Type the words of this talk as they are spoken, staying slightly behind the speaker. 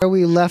Where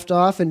we left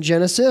off in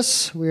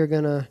Genesis, we are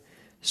going to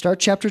start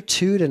chapter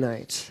 2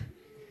 tonight.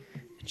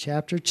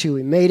 Chapter 2.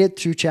 We made it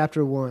through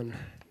chapter 1.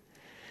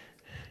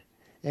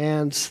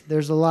 And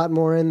there's a lot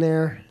more in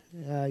there.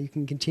 You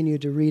can continue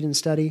to read and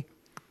study.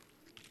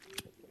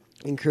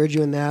 I encourage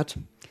you in that.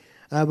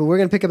 But we're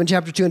going to pick up in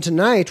chapter 2, and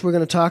tonight we're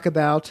going to talk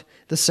about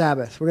the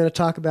Sabbath. We're going to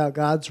talk about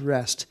God's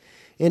rest,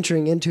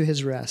 entering into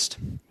his rest.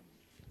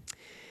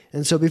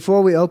 And so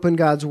before we open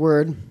God's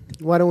Word,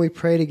 why don't we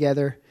pray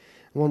together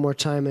one more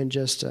time and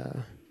just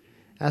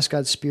ask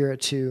God's Spirit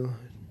to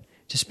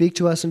speak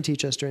to us and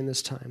teach us during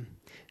this time.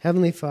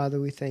 Heavenly Father,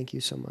 we thank you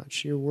so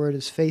much. Your Word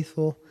is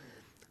faithful.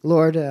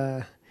 Lord,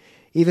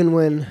 even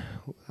when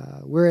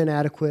we're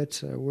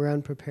inadequate, we're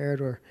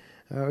unprepared, or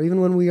even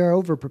when we are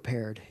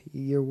overprepared,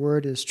 your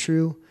Word is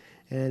true,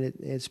 and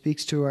it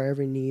speaks to our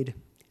every need,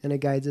 and it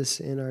guides us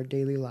in our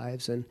daily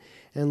lives. And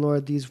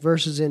Lord, these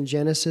verses in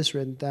Genesis,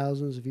 written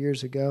thousands of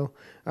years ago,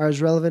 are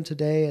as relevant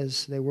today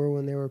as they were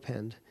when they were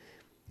penned.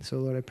 So,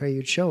 Lord, I pray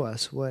you'd show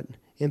us what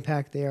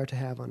impact they are to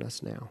have on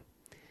us now.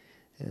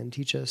 And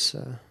teach us,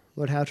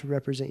 Lord, how to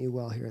represent you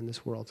well here in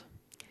this world.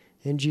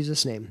 In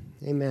Jesus' name,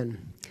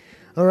 amen.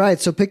 All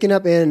right, so picking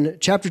up in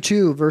chapter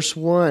 2, verse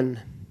 1,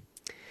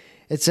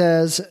 it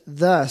says,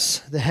 "Thus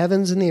the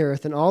heavens and the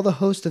earth and all the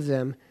host of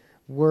them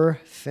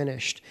were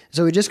finished."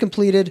 So we just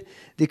completed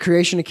the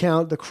creation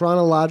account, the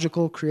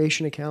chronological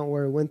creation account,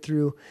 where we went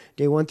through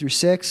day 1 through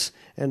 6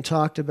 and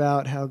talked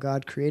about how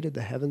God created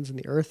the heavens and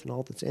the earth and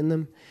all that's in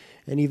them,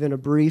 and even a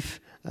brief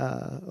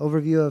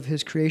overview of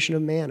his creation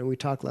of man. And we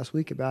talked last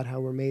week about how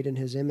we're made in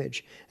his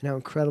image and how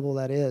incredible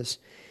that is.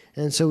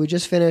 And so we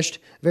just finished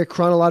a very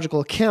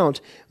chronological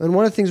account. And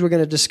one of the things we're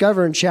going to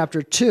discover in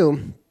chapter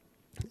 2,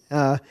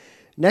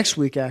 next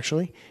week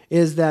actually,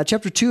 is that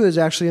chapter 2 is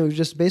actually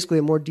just basically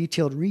a more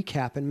detailed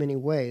recap in many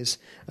ways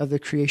of the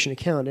creation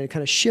account. And it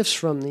kind of shifts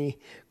from the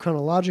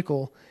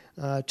chronological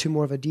to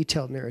more of a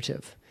detailed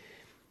narrative.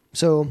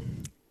 So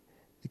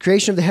the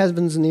creation of the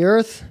heavens and the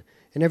earth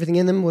and everything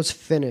in them was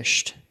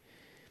finished.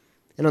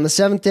 And on the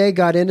seventh day,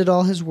 God ended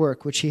all his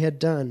work, which he had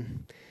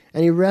done.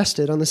 And he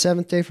rested on the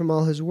seventh day from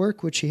all his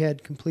work, which he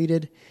had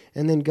completed.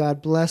 And then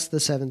God blessed the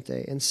seventh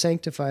day and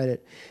sanctified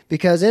it,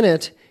 because in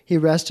it he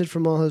rested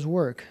from all his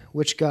work,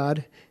 which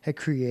God had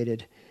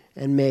created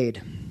and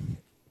made.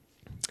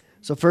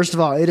 So first of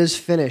all, it is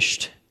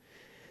finished.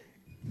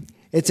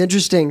 It's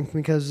interesting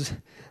because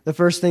the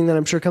first thing that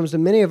I'm sure comes to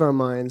many of our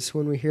minds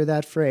when we hear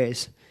that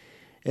phrase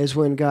is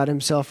when God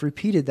himself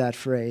repeated that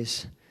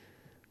phrase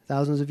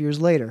thousands of years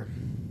later.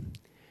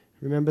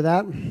 Remember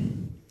that?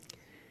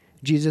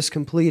 Jesus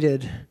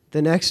completed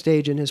the next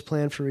stage in his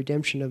plan for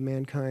redemption of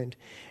mankind.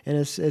 And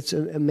it's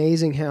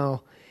amazing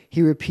how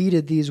he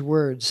repeated these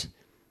words.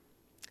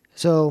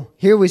 So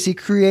here we see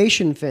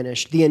creation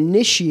finished, the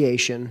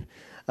initiation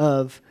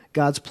of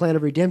God's plan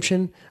of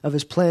redemption, of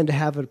his plan to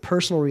have a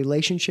personal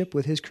relationship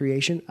with his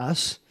creation,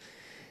 us.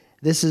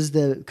 This is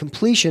the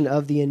completion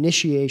of the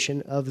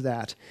initiation of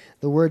that.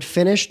 The word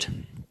finished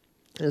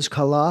is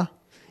kala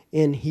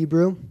in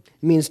Hebrew.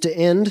 It means to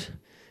end.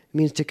 It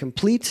means to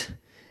complete.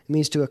 It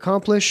means to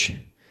accomplish.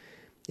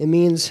 It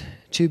means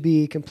to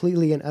be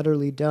completely and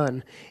utterly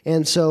done.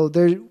 And so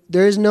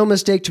there is no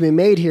mistake to be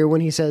made here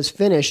when he says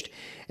finished.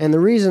 And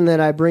the reason that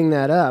I bring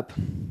that up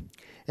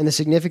and the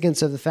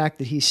significance of the fact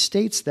that he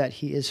states that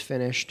he is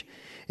finished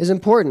is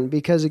important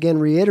because, again,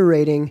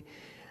 reiterating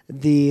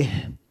the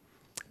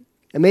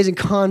amazing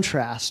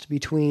contrast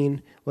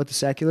between what the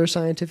secular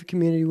scientific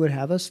community would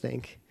have us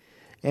think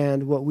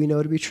and what we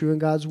know to be true in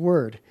God's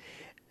Word.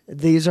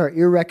 These are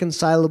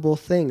irreconcilable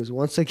things.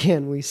 Once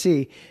again, we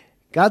see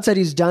God said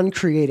he's done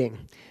creating.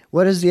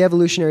 What does the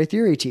evolutionary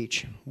theory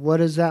teach? What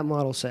does that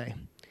model say?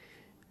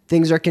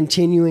 Things are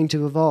continuing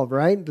to evolve,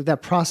 right?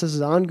 That process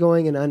is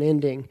ongoing and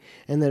unending,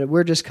 and that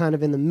we're just kind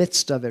of in the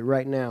midst of it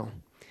right now.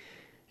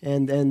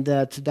 And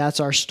that's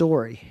our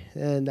story,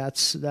 and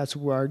that's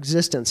our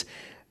existence.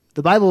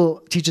 The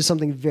Bible teaches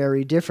something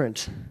very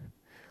different.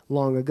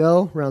 Long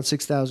ago, around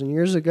 6,000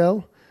 years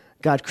ago,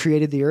 God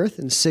created the earth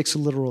in 6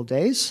 literal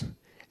days,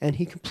 and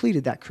he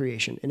completed that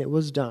creation, and it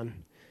was done.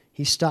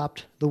 He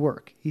stopped the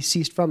work. He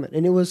ceased from it,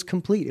 and it was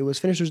complete. It was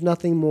finished. There's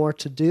nothing more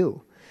to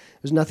do.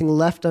 There's nothing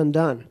left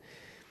undone.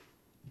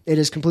 It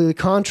is completely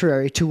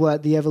contrary to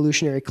what the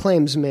evolutionary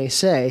claims may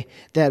say,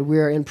 that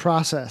we're in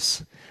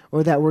process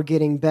or that we're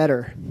getting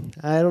better.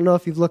 I don't know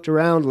if you've looked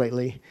around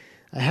lately.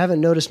 I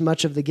haven't noticed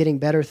much of the getting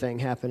better thing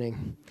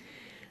happening.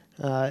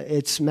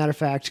 It's, matter of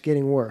fact,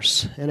 getting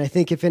worse. And I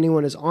think if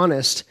anyone is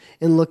honest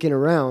in looking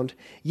around,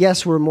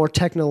 yes, we're more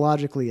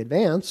technologically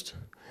advanced,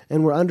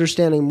 and we're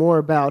understanding more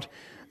about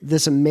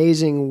this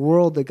amazing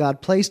world that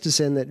God placed us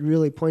in that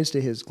really points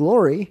to his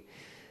glory.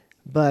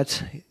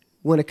 But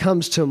when it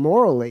comes to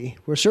morally,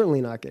 we're certainly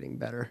not getting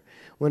better.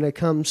 When it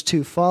comes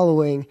to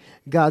following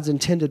God's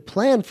intended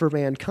plan for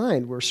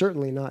mankind, we're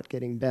certainly not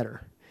getting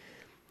better.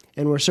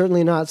 And we're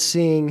certainly not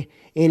seeing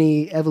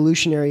any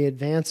evolutionary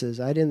advances.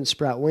 I didn't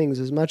sprout wings.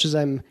 As much as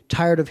I'm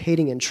tired of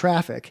hating in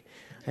traffic,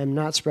 I'm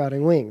not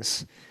sprouting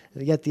wings.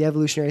 Yet the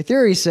evolutionary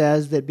theory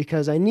says that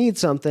because I need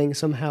something,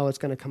 somehow it's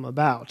going to come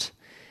about.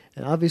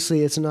 And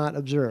obviously, it's not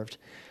observed.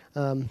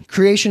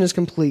 Creation is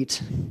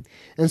complete.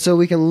 And so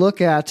we can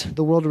look at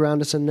the world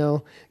around us and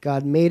know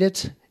God made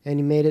it, and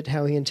he made it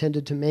how he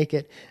intended to make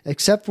it,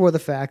 except for the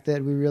fact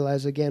that we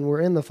realize, again, we're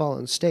in the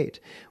fallen state.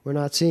 We're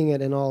not seeing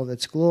it in all of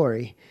its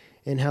glory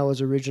in how it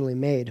was originally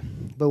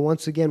made. But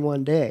once again,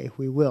 one day,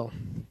 we will.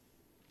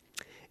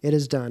 It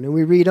is done. And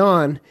we read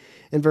on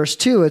in verse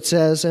 2, it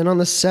says, "And on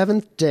the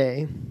seventh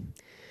day,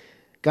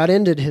 God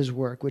ended his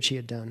work which he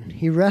had done.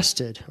 He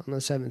rested on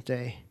the seventh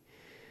day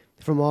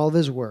from all of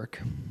his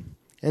work.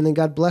 And then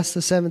God blessed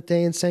the seventh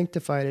day and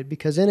sanctified it,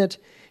 because in it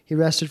he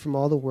rested from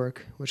all the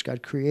work which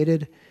God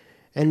created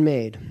and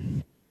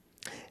made."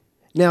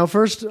 Now,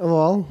 first of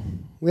all,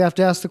 we have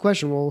to ask the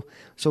question, well,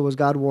 so was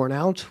God worn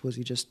out? Was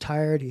he just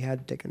tired? He had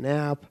to take a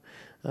nap?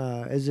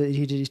 Did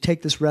he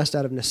take this rest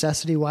out of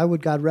necessity? Why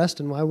would God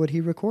rest, and why would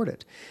he record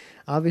it?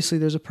 Obviously,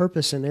 there's a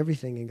purpose in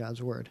everything in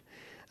God's word.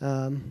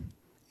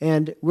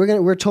 And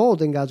we're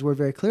told in God's word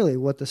very clearly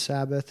what the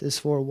Sabbath is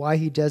for, why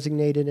he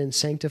designated and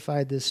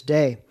sanctified this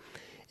day.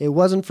 It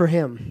wasn't for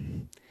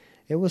him.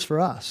 It was for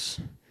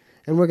us.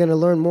 And we're going to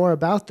learn more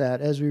about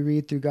that as we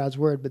read through God's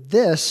word. But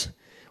this,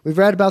 we've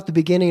read about the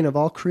beginning of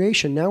all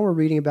creation. Now we're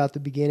reading about the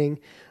beginning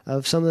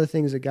of some of the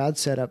things that God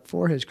set up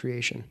for his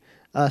creation,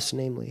 us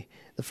namely.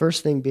 The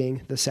first thing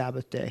being the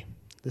Sabbath day,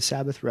 the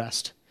Sabbath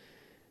rest,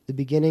 the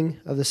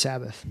beginning of the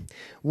Sabbath.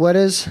 What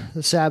does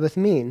the Sabbath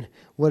mean?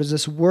 What does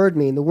this word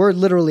mean? The word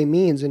literally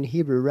means in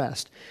Hebrew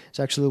rest. It's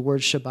actually the word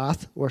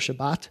Shabbat or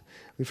Shabbat.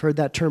 We've heard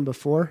that term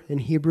before in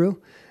Hebrew,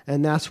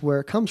 and that's where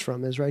it comes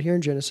from, is right here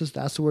in Genesis.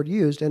 That's the word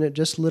used, and it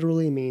just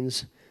literally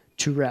means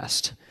to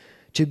rest,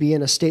 to be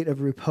in a state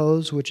of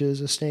repose, which is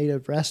a state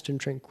of rest and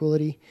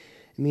tranquility.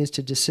 It means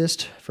to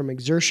desist from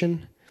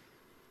exertion,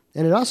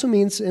 and it also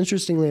means,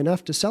 interestingly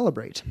enough, to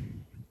celebrate.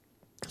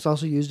 It's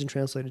also used and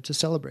translated to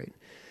celebrate.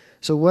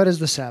 So what is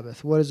the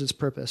Sabbath? What is its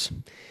purpose?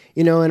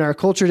 You know, in our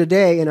culture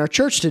today, in our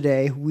church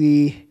today,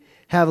 we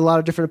have a lot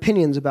of different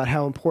opinions about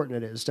how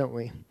important it is, don't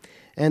we?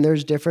 And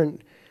there's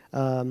different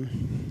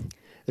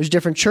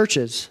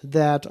churches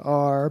that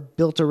are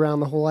built around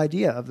the whole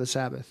idea of the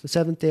Sabbath. The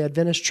Seventh-day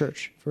Adventist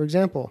Church, for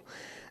example,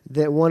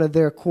 that one of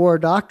their core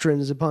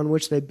doctrines upon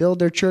which they build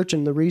their church,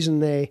 and the reason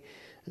they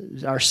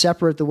are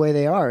separate the way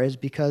they are, is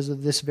because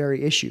of this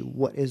very issue.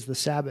 What is the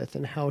Sabbath,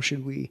 and how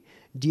should we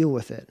deal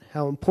with it?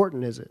 How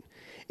important is it?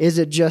 Is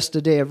it just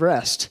a day of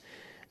rest?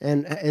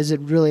 And is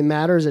it really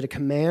matter? Is it a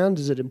command?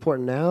 Is it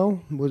important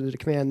now? Was it a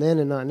command then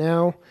and not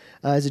now?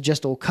 Is it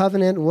just old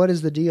covenant? What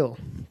is the deal?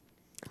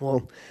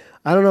 Well,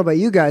 I don't know about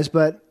you guys,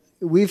 but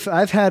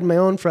I've had my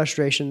own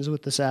frustrations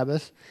with the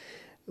Sabbath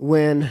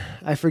when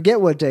I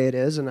forget what day it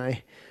is and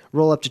I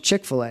roll up to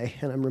Chick-fil-A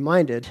and I'm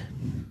reminded,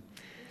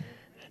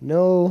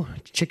 no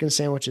chicken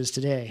sandwiches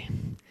today,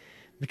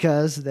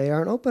 because they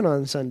aren't open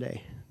on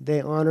Sunday.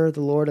 They honor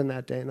the Lord on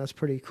that day, and that's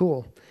pretty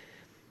cool.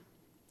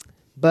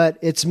 But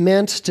it's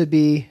meant to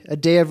be a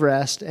day of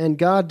rest, and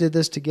God did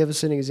this to give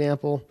us an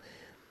example.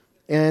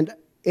 And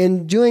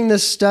in doing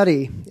this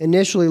study,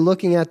 initially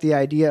looking at the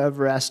idea of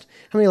rest,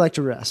 how many like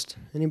to rest?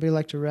 Anybody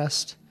like to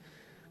rest?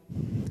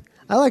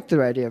 I like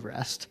the idea of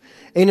rest.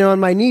 And, you know, in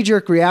my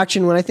knee-jerk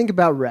reaction, when I think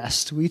about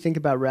rest, we think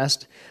about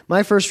rest,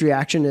 my first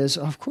reaction is,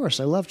 of course,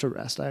 I love to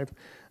rest.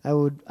 I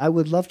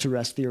would love to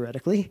rest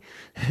theoretically.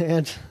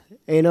 And,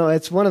 you know,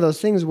 it's one of those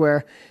things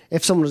where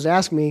if someone was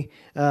asking me,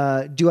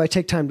 do I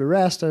take time to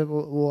rest? I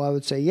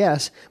would say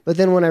yes. But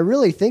then when I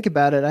really think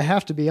about it, I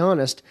have to be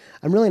honest,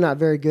 I'm really not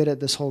very good at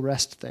this whole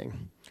rest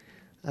thing.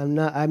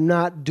 I'm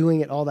not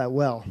doing it all that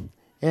well.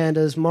 And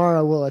as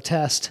Mara will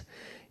attest,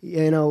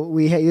 you know,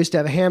 we used to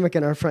have a hammock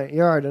in our front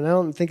yard, and I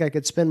don't think I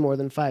could spend more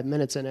than 5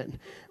 minutes in it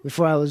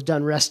before I was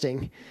done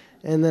resting.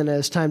 And then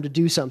it's time to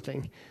do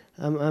something.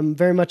 I'm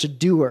very much a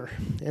doer.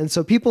 And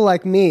so people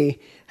like me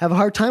have a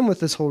hard time with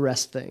this whole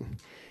rest thing.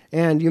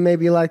 And you may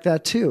be like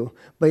that too.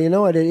 But you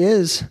know what? It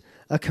is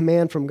a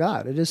command from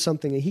God. It is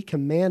something that he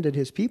commanded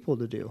his people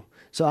to do.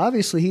 So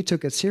obviously he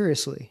took it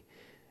seriously.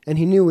 And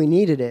he knew we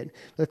needed it.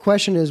 The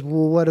question is,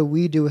 well, what do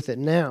we do with it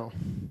now?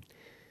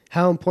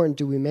 How important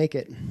do we make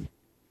it?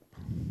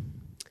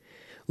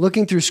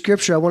 Looking through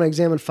Scripture, I want to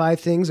examine 5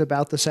 things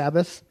about the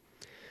Sabbath.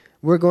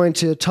 We're going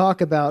to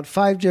talk about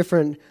 5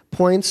 different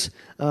points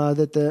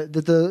that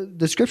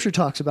the Scripture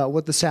talks about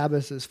what the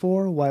Sabbath is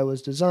for, why it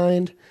was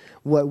designed,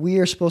 what we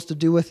are supposed to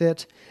do with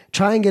it.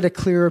 Try and get a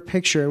clearer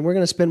picture. And we're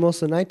going to spend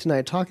most of the night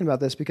tonight talking about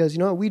this because, you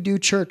know what, we do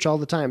church all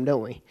the time,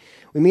 don't we?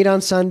 We meet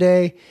on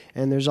Sunday,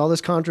 and there's all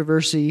this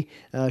controversy.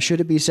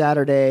 Should it be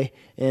Saturday?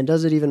 And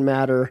does it even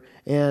matter?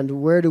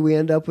 And where do we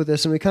end up with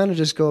this? And we kind of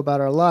just go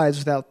about our lives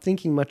without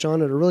thinking much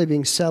on it or really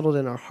being settled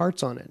in our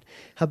hearts on it.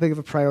 How big of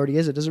a priority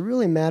is it? Does it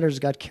really matter? Does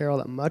God care all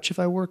that much if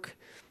I work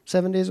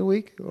 7 days a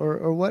week?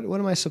 Or what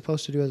am I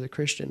supposed to do as a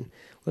Christian?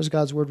 What does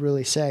God's word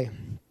really say?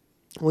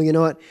 Well, you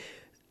know what?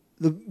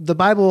 The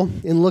Bible,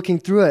 in looking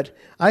through it,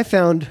 I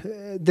found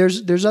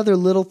there's other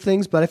little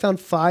things, but I found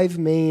 5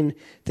 main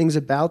things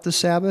about the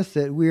Sabbath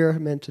that we are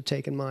meant to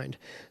take in mind.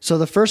 So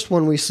the first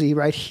one we see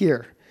right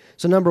here.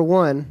 So number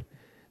 1,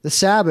 the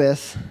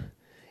Sabbath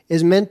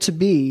is meant to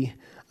be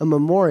a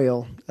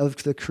memorial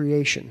of the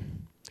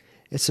creation.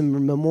 It's a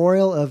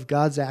memorial of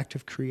God's act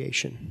of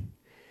creation.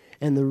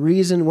 And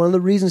one of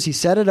the reasons he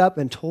set it up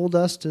and told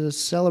us to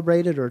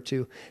celebrate it or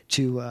to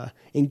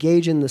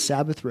engage in the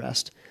Sabbath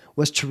rest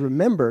was to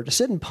remember, to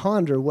sit and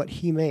ponder what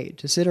he made,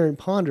 to sit and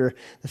ponder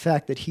the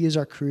fact that he is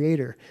our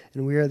creator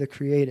and we are the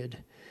created.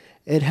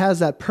 It has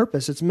that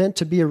purpose. It's meant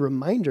to be a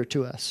reminder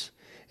to us.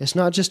 It's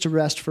not just a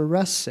rest for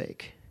rest's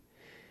sake.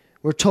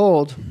 We're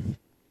told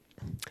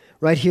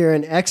right here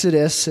in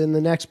Exodus, in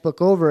the next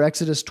book over,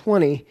 Exodus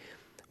 20,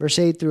 verse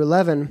 8 through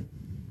 11,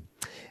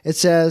 it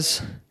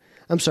says,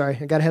 I'm sorry,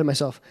 I got ahead of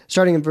myself.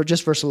 Starting in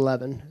just verse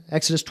 11.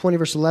 Exodus 20,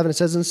 verse 11, it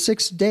says, "In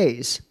 6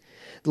 days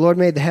the Lord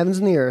made the heavens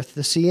and the earth,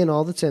 the sea and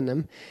all that's in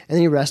them, and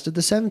then he rested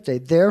the seventh day.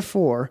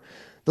 Therefore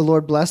the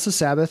Lord blessed the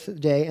Sabbath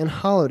day and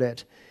hallowed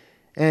it."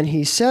 And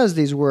he says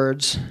these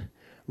words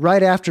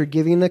right after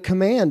giving the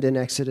command in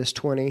Exodus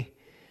 20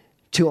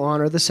 to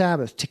honor the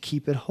Sabbath, to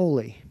keep it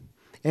holy.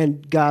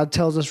 And God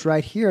tells us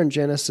right here in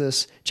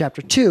Genesis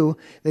chapter 2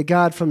 that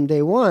God from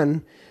day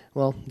 1,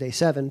 well, day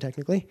 7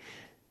 technically,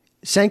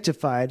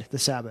 sanctified the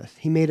Sabbath.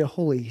 He made it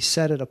holy. He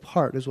set it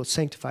apart is what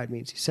sanctified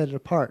means. He set it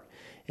apart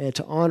and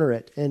to honor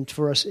it and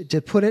for us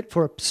to put it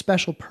for a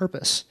special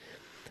purpose.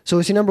 So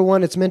we see number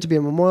one, it's meant to be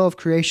a memorial of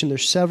creation.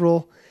 There's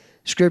several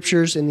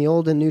scriptures in the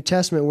Old and New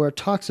Testament where it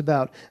talks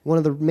about one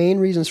of the main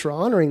reasons for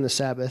honoring the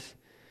Sabbath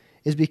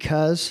is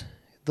because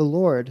the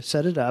Lord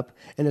set it up,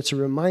 and it's a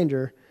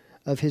reminder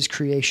of his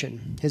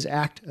creation, his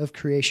act of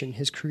creation,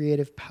 his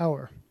creative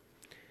power.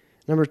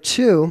 Number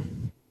two,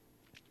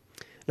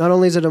 not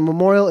only is it a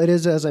memorial, it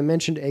is, as I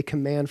mentioned, a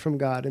command from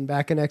God. And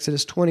back in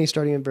Exodus 20,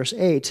 starting in verse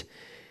 8,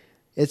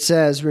 it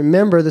says,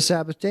 "Remember the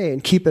Sabbath day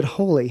and keep it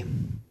holy.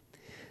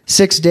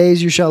 6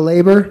 days you shall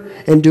labor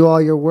and do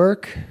all your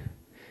work."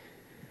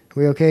 Are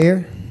we okay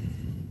here?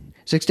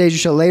 6 days you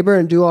shall labor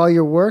and do all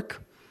your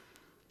work.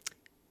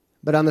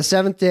 But on the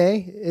seventh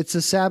day, it's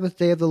the Sabbath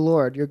day of the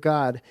Lord, your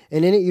God.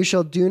 And in it you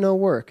shall do no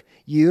work,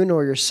 you,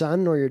 nor your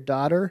son, nor your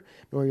daughter,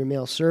 nor your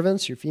male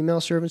servants, your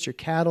female servants, your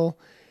cattle.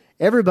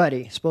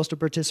 Everybody is supposed to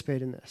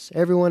participate in this.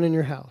 Everyone in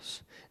your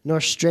house.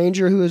 Nor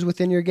stranger who is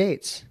within your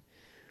gates.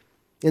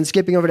 And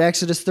skipping over to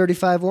Exodus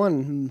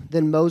 35:1,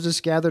 then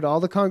Moses gathered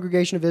all the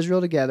congregation of Israel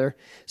together,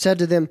 said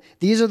to them,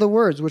 "These are the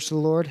words which the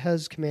Lord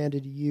has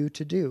commanded you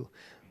to do.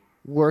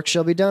 Work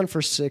shall be done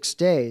for 6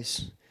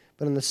 days,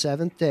 but on the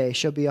seventh day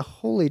shall be a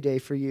holy day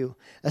for you,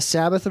 a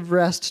Sabbath of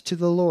rest to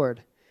the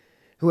Lord.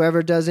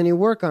 Whoever does any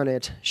work on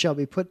it shall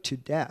be put to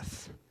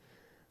death."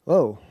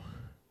 Whoa,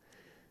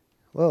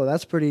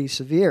 that's pretty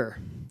severe.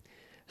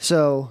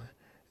 So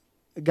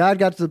God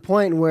got to the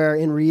point where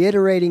in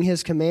reiterating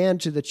his command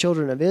to the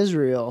children of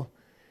Israel,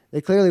 they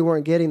clearly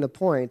weren't getting the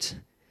point.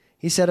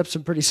 He set up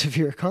some pretty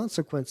severe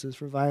consequences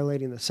for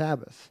violating the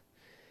Sabbath.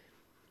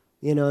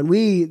 And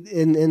we,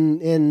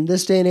 in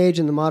this day and age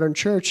in the modern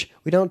church,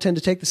 we don't tend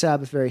to take the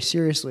Sabbath very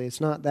seriously.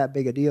 It's not that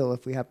big a deal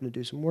if we happen to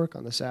do some work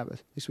on the Sabbath.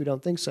 At least we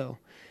don't think so.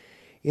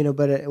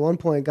 But at one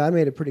point, God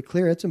made it pretty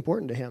clear it's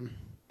important to him.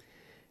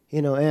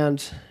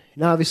 And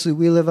now obviously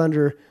we live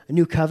under a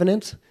new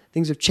covenant.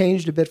 Things have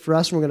changed a bit for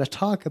us, and we're going to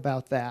talk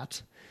about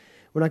that.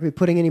 We're not going to be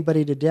putting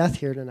anybody to death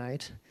here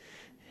tonight.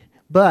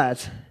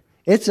 But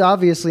it's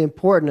obviously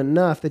important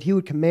enough that he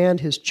would command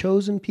his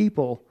chosen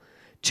people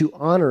to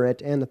honor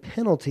it, and the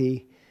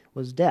penalty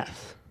was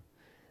death.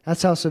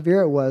 That's how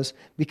severe it was,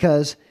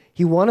 because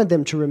he wanted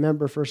them to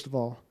remember, first of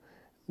all,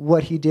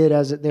 what he did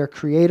as their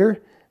creator,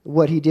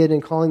 what he did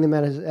in calling them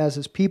as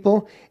his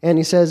people. And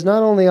he says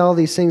not only all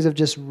these things of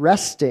just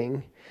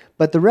resting,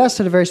 but the rest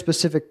had a very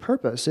specific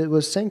purpose. It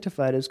was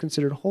sanctified. It was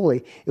considered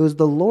holy. It was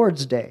the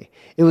Lord's day.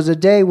 It was a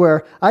day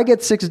where I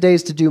get 6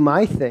 days to do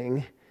my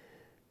thing.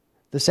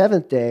 The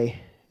seventh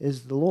day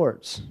is the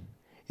Lord's.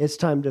 It's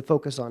time to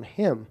focus on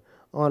him,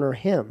 honor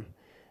him,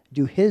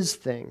 do his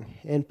thing,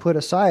 and put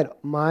aside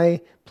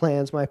my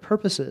plans, my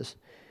purposes.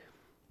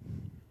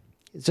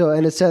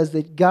 And it says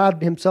that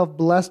God himself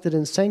blessed it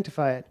and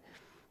sanctified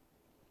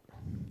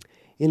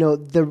it.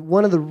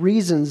 One of the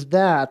reasons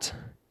that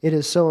it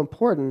is so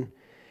important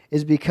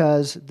is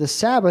because the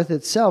Sabbath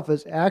itself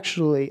is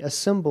actually a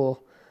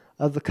symbol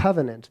of the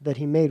covenant that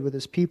he made with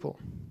his people.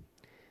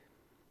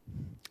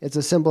 It's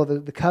a symbol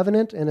of the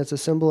covenant, and it's a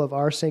symbol of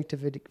our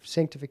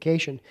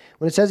sanctification.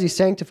 When it says he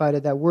sanctified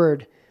it, that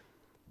word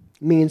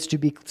means to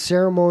be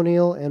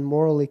ceremonial and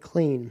morally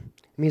clean.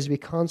 It means to be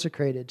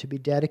consecrated, to be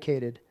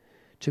dedicated,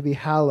 to be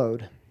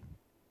hallowed.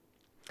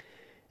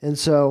 And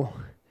so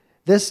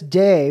this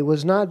day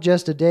was not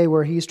just a day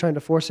where he's trying to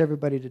force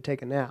everybody to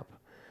take a nap.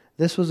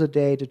 This was a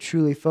day to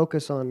truly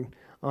focus on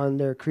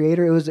their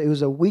Creator. It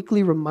was a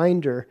weekly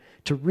reminder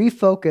to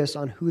refocus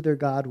on who their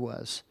God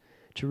was,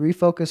 to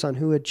refocus on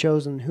who had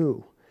chosen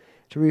who,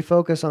 to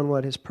refocus on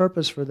what his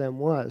purpose for them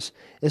was.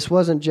 This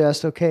wasn't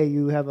just, okay,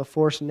 you have a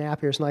forced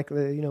nap here. It's like,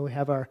 we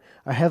have our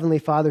Heavenly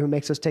Father who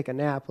makes us take a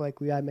nap,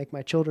 like I make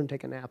my children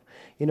take a nap.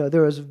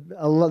 There's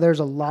a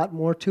lot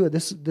more to it.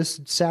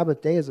 This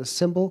Sabbath day is a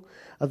symbol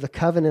of the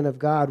covenant of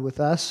God with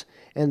us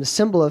and the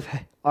symbol of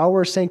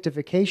our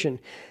sanctification.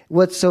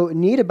 What's so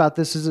neat about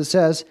this is it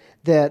says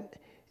that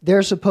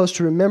they're supposed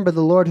to remember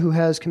the Lord who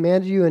has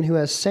commanded you and who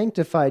has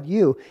sanctified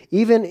you.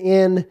 Even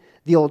in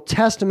the Old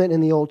Testament,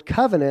 in the Old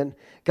Covenant,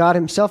 God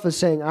himself is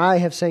saying, I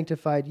have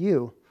sanctified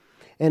you.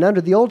 And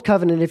under the Old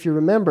Covenant, if you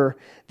remember,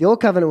 the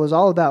Old Covenant was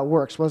all about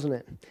works, wasn't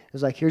it? It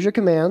was like, here's your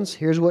commands,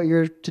 here's what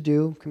you're to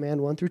do,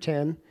 command 1 through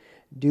 10.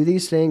 Do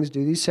these things,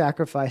 do these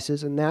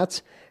sacrifices, and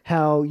that's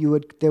how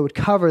they would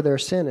cover their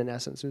sin, in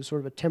essence. It was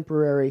sort of a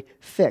temporary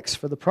fix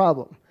for the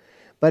problem.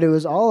 But it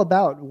was all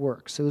about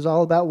works. It was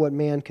all about what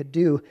man could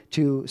do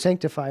to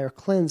sanctify or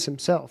cleanse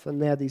himself.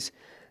 And they had these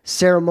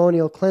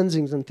ceremonial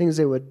cleansings and things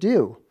they would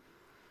do.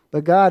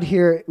 But God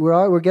here, we're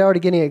already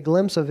getting a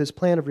glimpse of his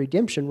plan of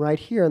redemption right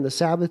here in the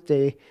Sabbath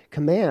day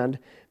command,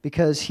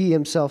 because he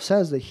himself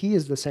says that he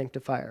is the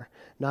sanctifier,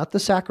 not the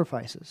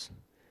sacrifices,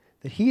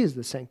 that he is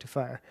the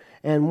sanctifier.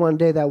 And one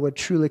day that would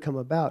truly come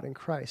about in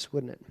Christ,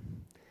 wouldn't it?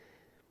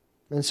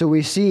 And so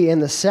we see in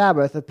the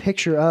Sabbath a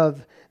picture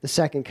of the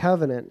second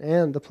covenant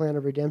and the plan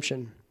of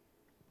redemption.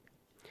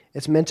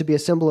 It's meant to be a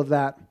symbol of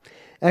that.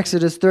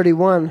 Exodus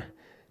 31,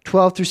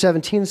 12 through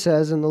 17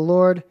 says, And the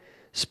Lord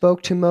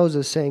spoke to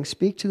Moses, saying,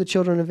 Speak to the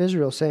children of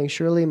Israel, saying,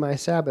 Surely my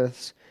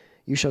Sabbaths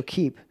you shall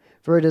keep,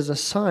 for it is a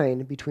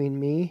sign between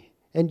me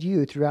and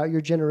you throughout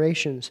your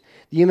generations,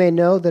 that you may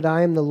know that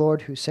I am the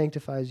Lord who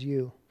sanctifies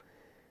you.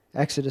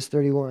 Exodus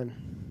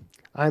 31,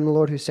 I am the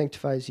Lord who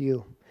sanctifies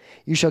you.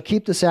 You shall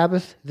keep the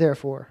Sabbath,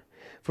 therefore,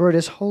 for it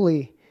is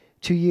holy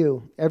to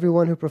you.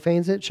 Everyone who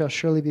profanes it shall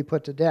surely be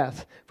put to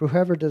death. For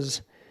whoever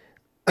does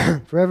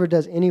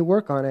any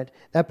work on it,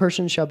 that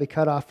person shall be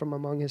cut off from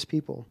among his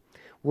people.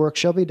 Work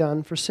shall be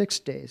done for 6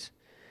 days,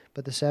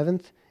 but the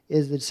seventh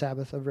is the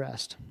Sabbath of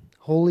rest,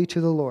 holy to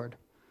the Lord.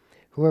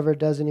 Whoever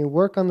does any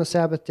work on the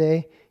Sabbath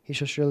day, he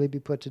shall surely be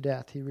put to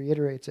death. He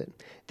reiterates it.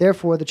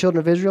 Therefore, the children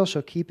of Israel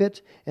shall keep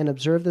it and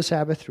observe the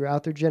Sabbath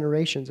throughout their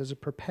generations as a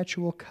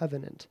perpetual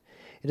covenant.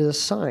 It is a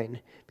sign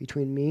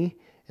between me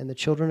and the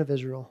children of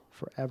Israel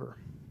forever.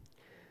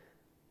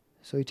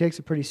 So he takes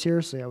it pretty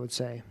seriously, I would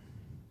say.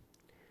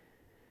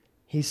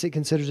 He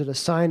considers it a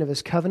sign of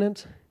his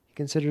covenant. He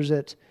considers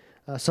it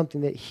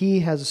something that he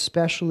has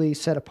especially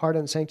set apart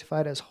and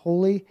sanctified as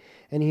holy,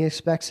 and he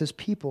expects his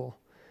people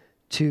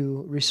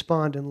to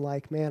respond in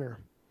like manner.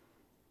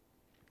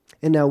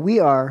 And now we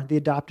are the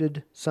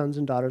adopted sons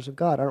and daughters of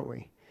God, aren't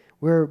we?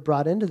 We're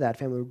brought into that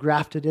family. We're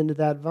grafted into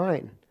that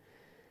vine.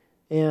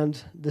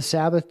 And the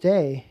Sabbath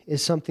day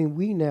is something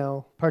we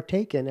now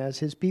partake in as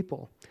his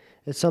people.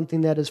 It's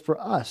something that is for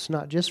us,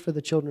 not just for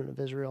the children of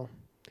Israel.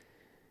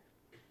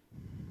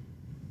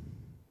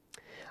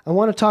 I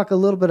want to talk a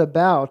little bit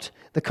about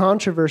the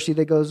controversy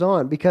that goes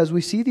on, because we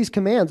see these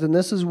commands, and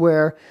this is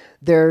where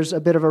there's a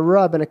bit of a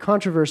rub and a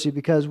controversy,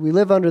 because we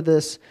live under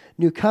this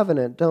new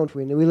covenant, don't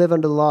we? We live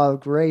under the law of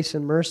grace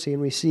and mercy,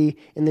 and we see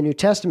in the New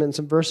Testament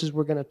some verses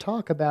we're going to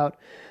talk about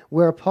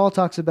where Paul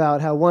talks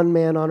about how one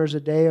man honors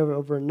a day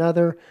over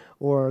another,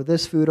 or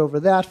this food over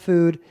that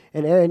food,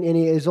 and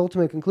his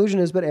ultimate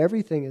conclusion is, but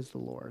everything is the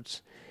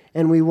Lord's.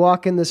 And we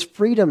walk in this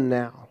freedom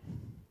now.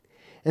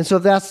 And so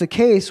if that's the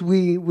case,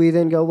 we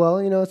then go,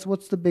 well,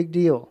 what's the big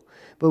deal?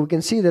 But we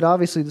can see that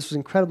obviously this was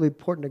incredibly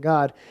important to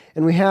God.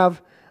 And we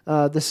have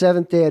the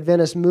Seventh-day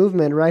Adventist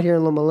movement right here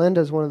in Loma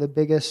Linda is one of the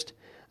biggest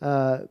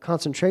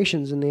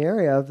concentrations in the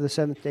area of the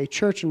Seventh-day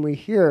Church. And we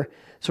hear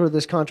sort of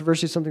this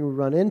controversy, something we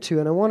run into.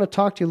 And I want to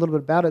talk to you a little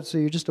bit about it so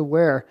you're just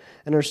aware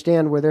and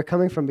understand where they're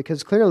coming from.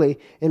 Because clearly,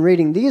 in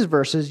reading these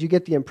verses, you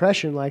get the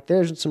impression like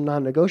there's some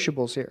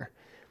non-negotiables here.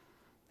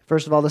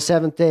 First of all, the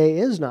seventh day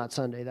is not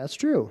Sunday. That's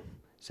true.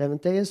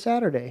 Seventh day is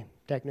Saturday,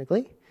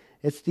 technically.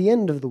 It's the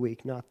end of the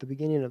week, not the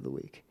beginning of the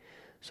week.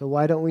 So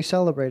why don't we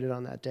celebrate it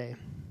on that day?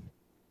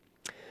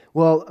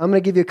 Well, I'm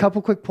going to give you a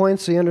couple quick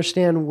points so you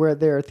understand where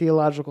their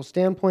theological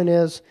standpoint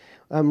is.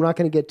 I'm not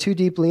going to get too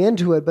deeply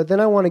into it, but then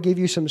I want to give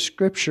you some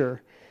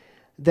scripture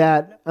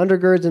that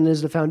undergirds and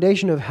is the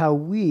foundation of how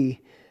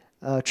we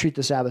treat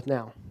the Sabbath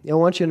now. I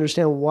want you to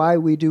understand why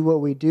we do what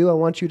we do. I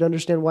want you to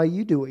understand why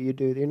you do what you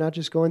do. You're not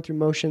just going through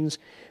motions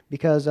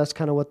because that's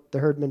kind of what the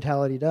herd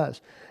mentality does.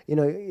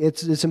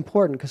 It's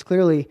important because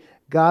clearly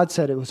God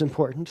said it was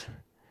important.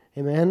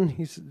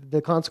 Amen?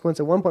 The consequence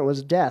at one point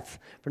was death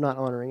for not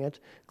honoring it.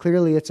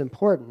 Clearly it's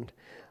important.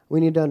 We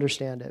need to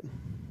understand it.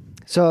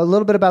 So a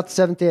little bit about the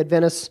Seventh-day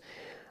Adventists.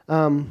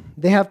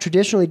 They have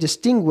traditionally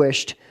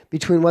distinguished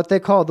between what they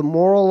call the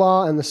moral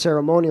law and the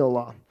ceremonial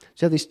law.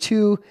 So you have these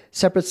two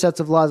separate sets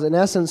of laws. In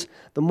essence,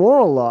 the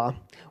moral law,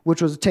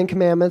 which was the Ten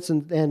Commandments,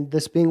 and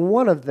this being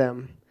one of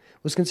them,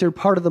 was considered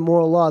part of the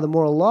moral law. The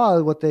moral law,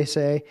 what they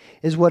say,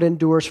 is what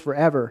endures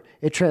forever.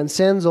 It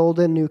transcends Old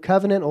and New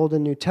Covenant, Old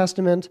and New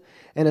Testament,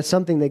 and it's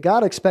something that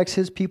God expects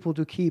his people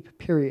to keep,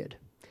 period.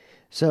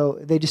 So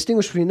they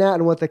distinguish between that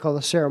and what they call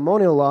the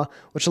ceremonial law,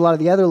 which a lot of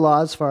the other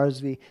laws, as far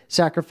as the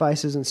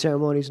sacrifices and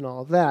ceremonies and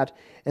all of that,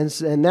 and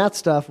that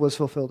stuff was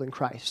fulfilled in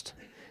Christ.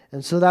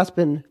 And so that's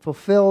been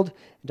fulfilled,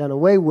 done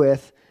away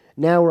with.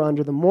 Now we're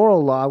under the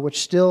moral law,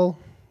 which still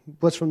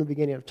was from the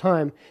beginning of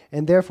time,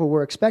 and therefore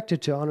we're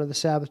expected to honor the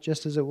Sabbath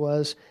just as it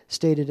was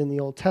stated in the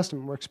Old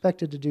Testament. We're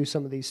expected to do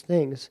some of these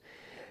things.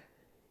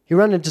 You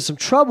run into some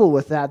trouble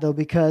with that, though,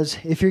 because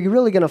if you're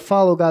really going to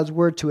follow God's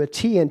word to a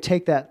T and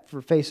take that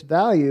for face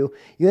value,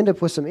 you end up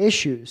with some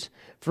issues.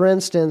 For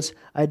instance,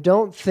 I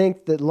don't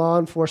think that law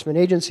enforcement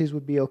agencies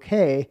would be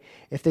okay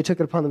if they took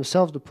it upon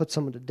themselves to put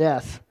someone to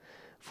death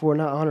for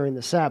not honoring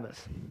the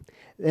Sabbath.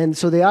 And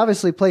so they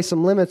obviously place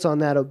some limits on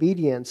that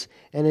obedience,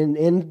 and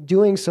in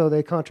doing so,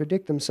 they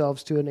contradict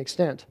themselves to an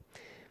extent.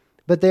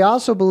 But they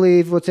also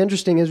believe, what's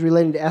interesting is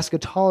relating to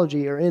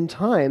eschatology or end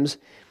times,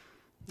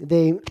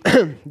 they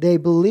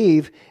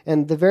believe,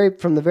 and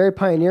from the very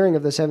pioneering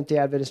of the Seventh-day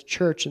Adventist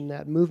Church and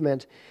that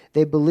movement,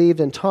 they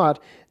believed and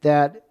taught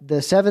that the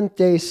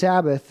seventh-day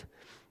Sabbath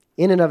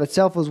in and of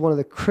itself was one of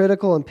the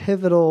critical and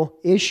pivotal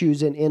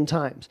issues in end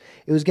times.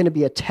 It was going to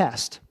be a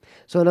test.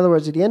 So in other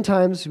words, at the end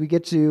times, we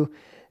get to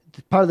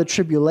part of the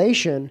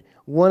tribulation.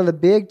 One of the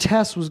big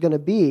tests was going to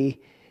be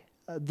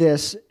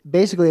this,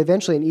 basically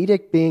eventually an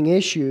edict being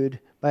issued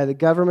by the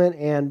government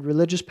and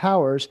religious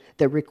powers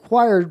that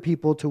required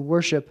people to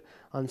worship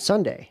on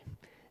Sunday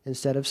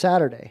instead of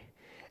Saturday.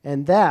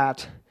 And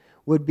that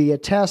would be a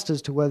test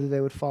as to whether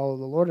they would follow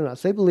the Lord or not.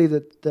 So they believe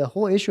that the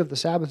whole issue of the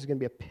Sabbath is going to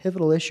be a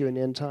pivotal issue in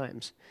end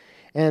times,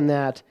 and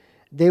that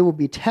they will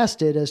be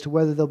tested as to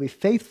whether they'll be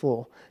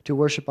faithful to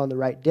worship on the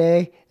right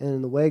day and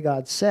in the way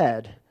God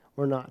said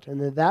or not.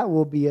 And that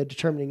will be a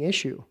determining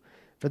issue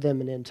for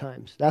them in end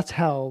times. That's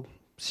how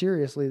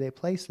seriously they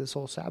place this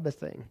whole Sabbath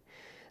thing.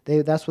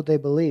 That's what they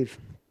believe.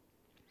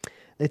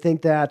 They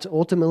think that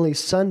ultimately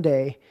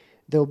Sunday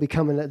there'll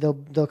come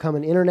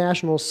an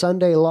international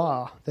Sunday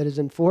law that is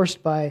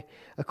enforced by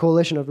a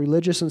coalition of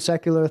religious and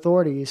secular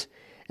authorities,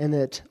 and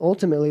that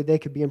ultimately they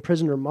could be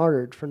imprisoned or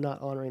martyred for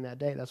not honoring that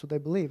day. That's what they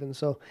believe. And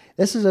so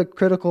this is a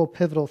critical,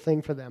 pivotal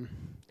thing for them.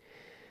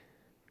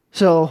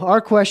 So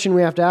our question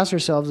we have to ask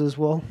ourselves is,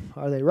 well,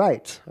 are they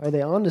right? Are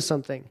they onto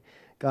something?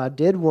 God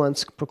did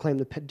once proclaim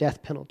the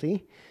death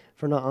penalty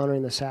for not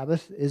honoring the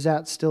Sabbath. Is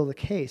that still the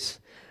case?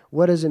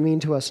 What does it mean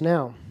to us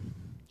now?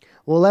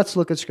 Well, let's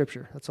look at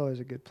Scripture. That's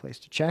always a good place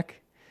to check.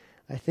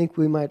 I think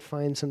we might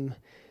find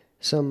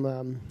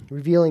some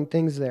revealing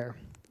things there.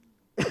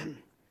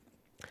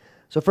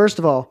 So first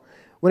of all,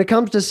 when it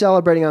comes to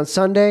celebrating on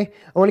Sunday,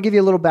 I want to give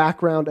you a little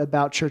background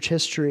about church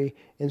history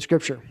in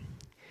Scripture.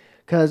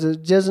 Because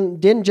it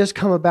didn't just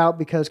come about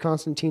because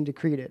Constantine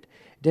decreed it.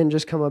 It didn't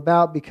just come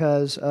about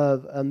because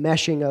of a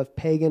meshing of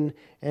pagan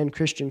and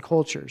Christian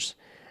cultures.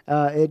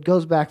 It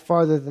goes back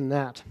farther than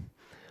that.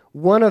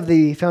 One of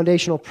the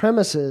foundational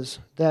premises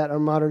that our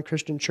modern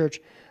Christian church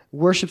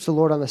worships the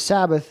Lord on the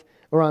Sabbath,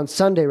 or on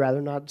Sunday rather,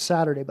 not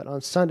Saturday, but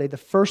on Sunday, the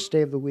first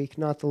day of the week,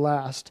 not the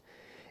last,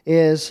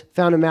 is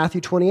found in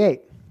Matthew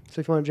 28.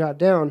 So if you want to jot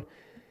down,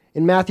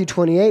 in Matthew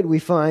 28 we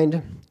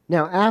find,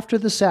 now after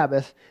the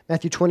Sabbath,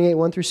 Matthew 28,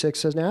 1 through 6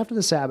 says, now after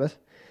the Sabbath,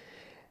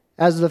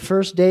 as the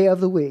first day of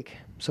the week.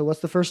 So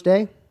what's the first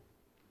day?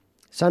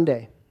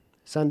 Sunday.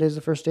 Sunday is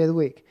the first day of the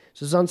week.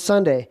 So it's on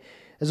Sunday.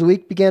 As the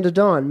week began to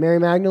dawn, Mary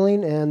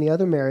Magdalene and the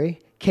other Mary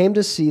came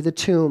to see the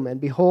tomb,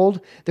 and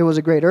behold, there was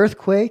a great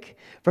earthquake,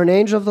 for an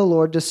angel of the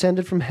Lord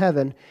descended from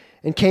heaven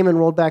and came and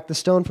rolled back the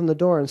stone from the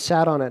door and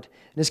sat on it.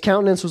 And his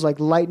countenance was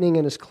like lightning,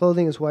 and his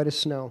clothing as white as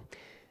snow.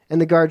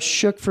 And the guards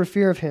shook for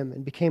fear of him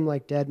and became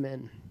like dead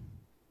men.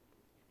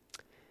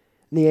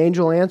 And the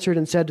angel answered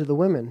and said to the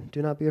women,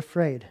 do not be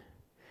afraid,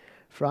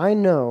 for I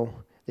know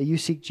that you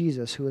seek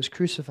Jesus who was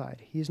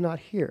crucified. He is not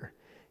here.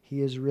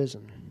 He is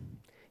risen.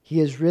 He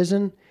is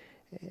risen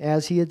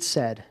as he had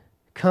said.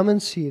 Come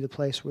and see the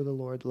place where the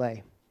Lord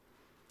lay.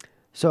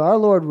 So our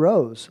Lord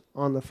rose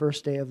on the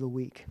first day of the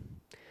week.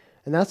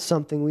 And that's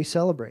something we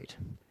celebrate.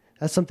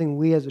 That's something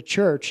we as a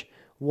church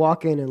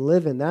walk in and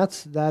live in.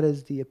 That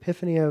is the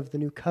epiphany of the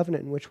new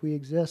covenant in which we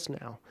exist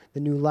now, the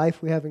new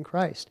life we have in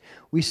Christ.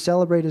 We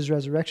celebrate his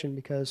resurrection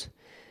because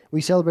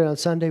we celebrate on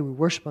Sunday, we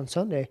worship on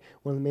Sunday.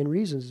 One of the main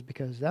reasons is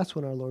because that's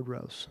when our Lord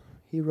rose.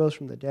 He rose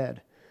from the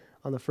dead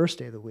on the first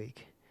day of the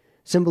week,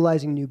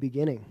 symbolizing new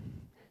beginning,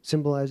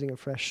 symbolizing a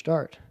fresh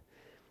start,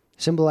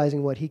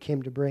 symbolizing what he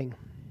came to bring.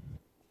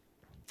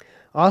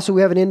 Also,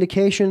 we have an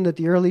indication that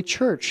the early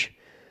church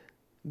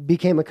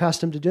became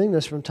accustomed to doing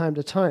this from time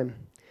to time.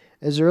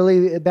 As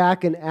early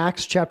back in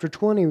Acts chapter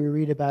 20, we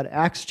read about it.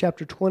 Acts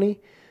chapter 20,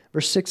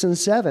 verse 6 and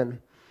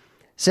 7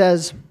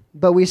 says,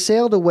 but we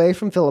sailed away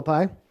from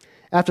Philippi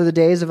after the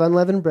days of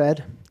unleavened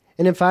bread,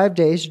 and in 5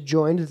 days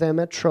joined them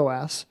at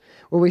Troas,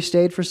 where we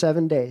stayed for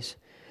 7 days.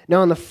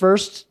 Now on the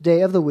first day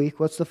of the week,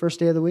 what's the first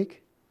day of the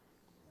week?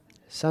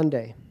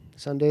 Sunday.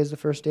 Sunday is the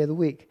first day of the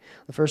week.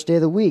 The first day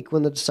of the week,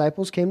 when the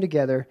disciples came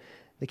together,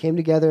 they came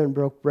together and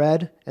broke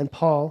bread, and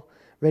Paul,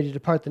 ready to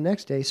depart the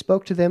next day,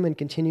 spoke to them and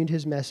continued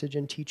his message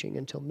and teaching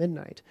until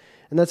midnight.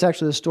 And that's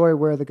actually the story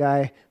where the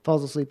guy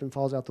falls asleep and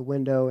falls out the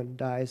window and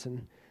dies,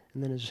 and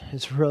then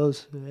his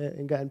rose,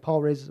 and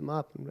Paul raises him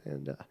up,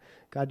 and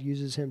God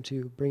uses him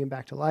to bring him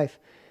back to life.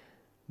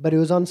 But it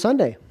was on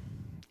Sunday.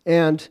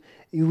 And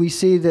we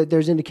see that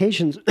there's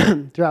indications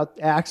throughout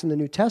Acts and the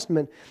New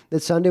Testament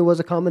that Sunday was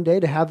a common day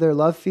to have their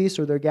love feasts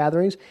or their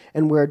gatherings,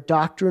 and where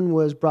doctrine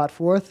was brought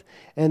forth.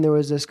 And there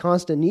was this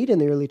constant need in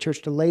the early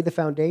church to lay the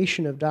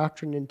foundation of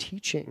doctrine and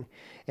teaching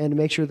and to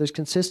make sure there's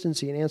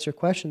consistency and answer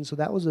questions. So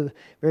that was a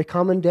very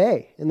common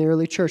day in the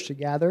early church to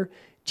gather,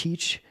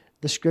 teach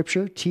the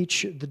Scripture,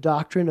 teach the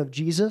doctrine of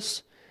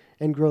Jesus,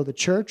 and grow the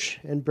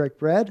church and break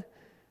bread.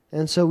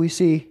 And so we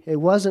see it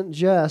wasn't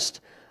just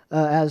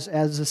as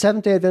the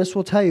Seventh-day Adventists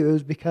will tell you, it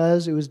was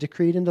because it was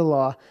decreed into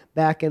law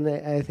back in,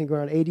 I think,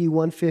 around AD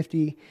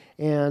 150,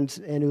 and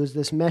it was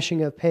this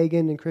meshing of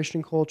pagan and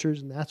Christian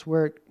cultures, and that's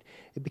where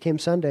it became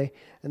Sunday.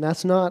 And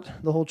that's not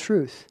the whole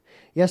truth.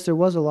 Yes, there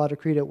was a law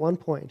decreed at one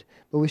point,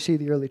 but we see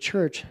the early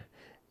church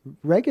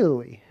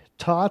regularly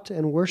taught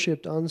and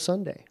worshipped on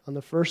Sunday, on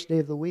the first day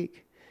of the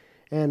week.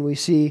 And we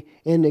see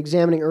in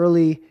examining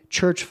early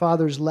church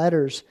fathers'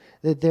 letters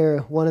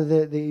that one of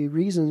the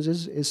reasons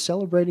is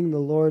celebrating the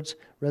Lord's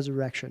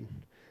resurrection,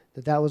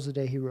 that was the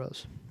day he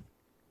rose.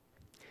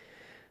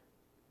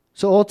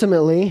 So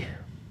ultimately,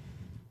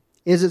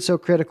 is it so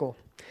critical?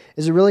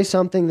 Is it really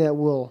something that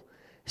will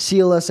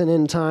seal us in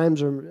end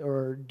times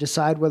or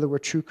decide whether we're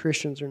true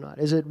Christians or not?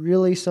 Is it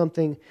really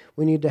something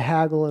we need to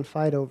haggle and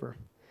fight over?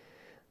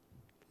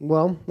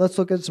 Well, let's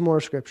look at some more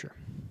scripture.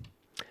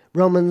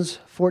 Romans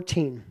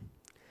 14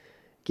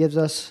 gives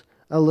us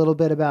a little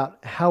bit about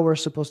how we're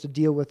supposed to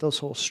deal with this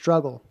whole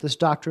struggle, this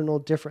doctrinal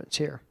difference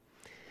here.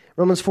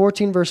 Romans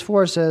 14 verse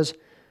 4 says,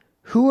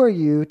 "Who are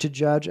you to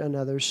judge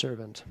another's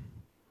servant?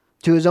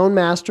 To his own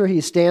master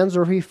he stands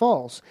or he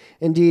falls.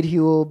 Indeed, he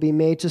will be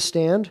made to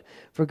stand,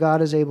 for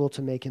God is able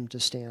to make him to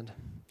stand.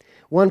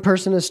 One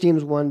person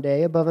esteems one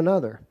day above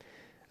another.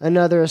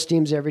 Another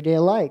esteems every day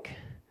alike.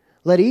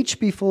 Let each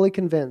be fully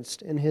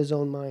convinced in his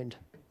own mind.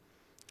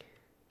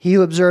 He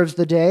who observes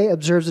the day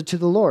observes it to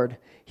the Lord.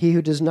 He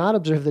who does not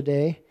observe the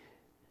day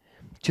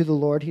to the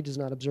Lord, he does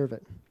not observe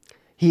it.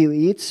 He who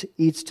eats,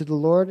 eats to the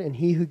Lord, and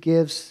he who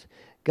gives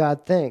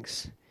God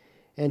thanks.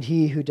 And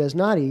he who does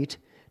not eat,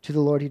 to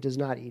the Lord he does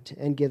not eat,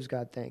 and gives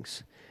God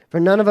thanks. For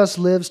none of us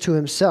lives to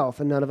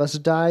himself, and none of us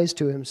dies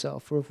to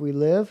himself. For if we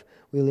live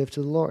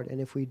to the Lord. And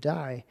if we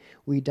die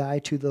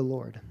to the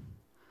Lord.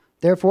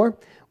 Therefore,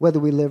 whether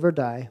we live or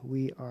die,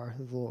 we are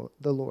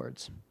the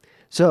Lord's."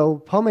 So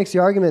Paul makes the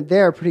argument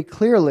there pretty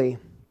clearly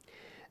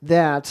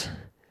that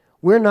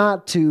we're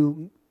not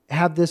to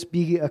have this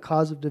be a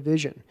cause of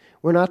division.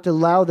 We're not to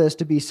allow this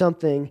to be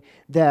something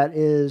that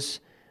is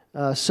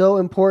so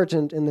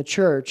important in the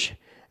church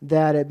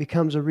that it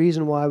becomes a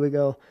reason why we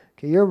go,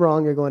 okay, you're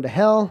wrong, you're going to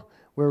hell.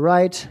 We're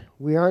right,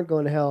 we aren't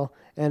going to hell,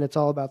 and it's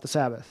all about the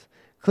Sabbath.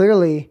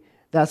 Clearly,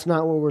 that's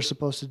not what we're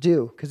supposed to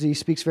do, because he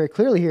speaks very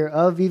clearly here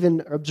of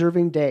even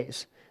observing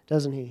days,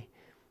 doesn't he?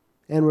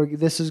 And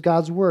this is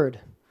God's word.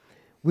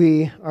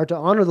 We are to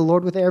honor the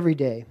Lord with every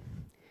day.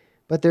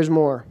 But there's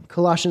more.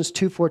 Colossians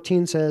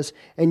 2:14 says,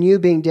 "And you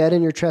being dead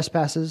in your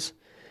trespasses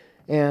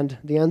and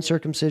the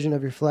uncircumcision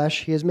of your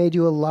flesh, he has made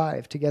you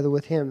alive together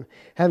with him,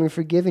 having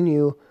forgiven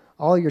you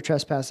all your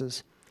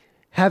trespasses,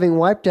 having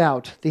wiped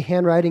out the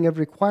handwriting of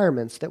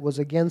requirements that was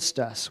against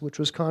us, which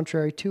was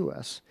contrary to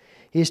us.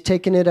 He has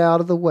taken it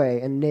out of the way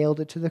and nailed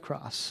it to the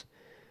cross."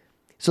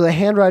 So the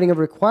handwriting of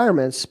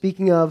requirements,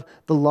 speaking of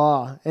the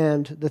law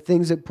and the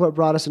things that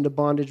brought us into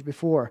bondage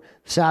before,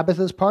 Sabbath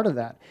is part of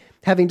that.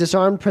 Having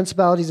disarmed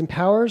principalities and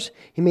powers,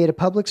 he made a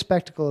public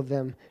spectacle of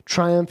them,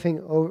 triumphing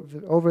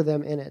over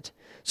them in it.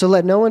 So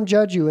let no one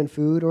judge you in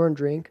food or in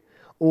drink,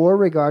 or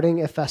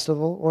regarding a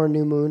festival or a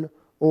new moon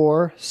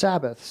or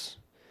Sabbaths,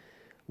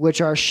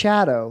 which are a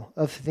shadow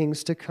of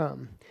things to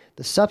come.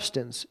 The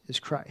substance is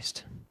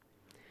Christ.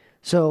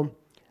 So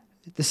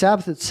the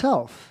Sabbath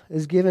itself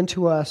is given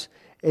to us,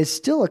 is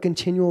still a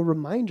continual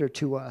reminder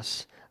to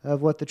us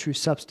of what the true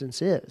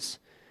substance is.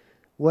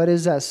 What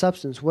is that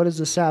substance? What is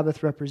the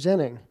Sabbath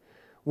representing?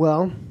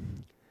 Well,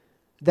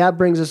 that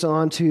brings us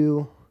on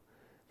to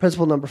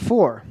principle number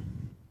 4.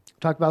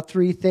 Talk about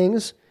 3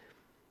 things.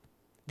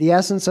 The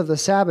essence of the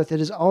Sabbath, it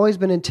has always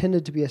been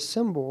intended to be a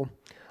symbol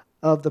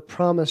of the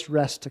promised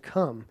rest to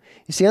come.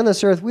 You see, on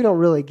this earth, we don't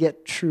really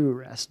get true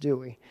rest, do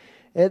we?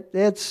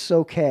 It's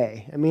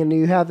okay. I mean,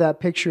 you have that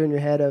picture in your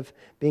head of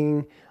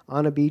being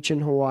on a beach in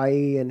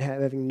Hawaii and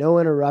having no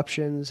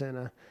interruptions and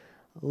a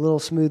little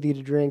smoothie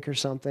to drink or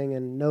something,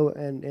 and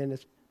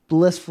it's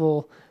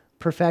blissful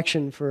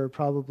perfection for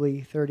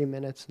probably 30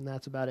 minutes, and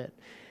that's about it.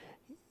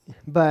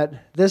 But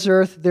this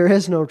earth, there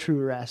is no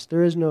true rest.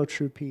 There is no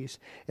true peace.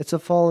 It's a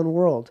fallen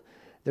world.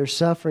 There's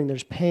suffering.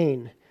 There's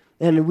pain.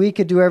 And we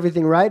could do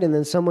everything right, and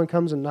then someone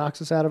comes and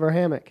knocks us out of our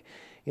hammock,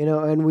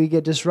 and we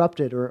get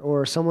disrupted,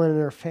 or someone in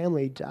our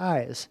family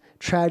dies.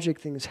 Tragic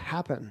things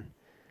happen.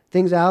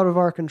 Things out of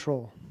our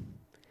control.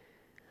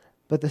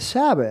 But the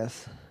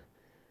Sabbath,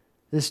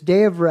 this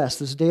day of rest,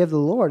 this day of the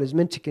Lord, is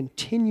meant to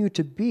continue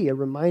to be a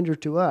reminder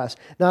to us,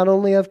 not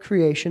only of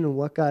creation and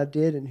what God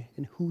did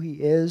and who he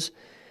is.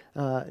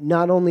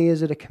 Not only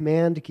is it a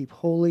command to keep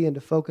holy and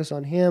to focus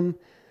on him,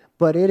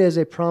 but it is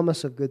a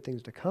promise of good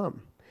things to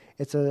come.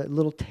 It's a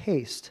little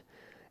taste.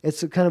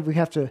 It's we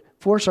have to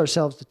force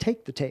ourselves to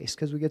take the taste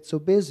because we get so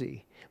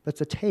busy. But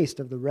it's a taste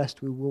of the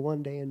rest we will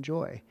one day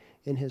enjoy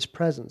in His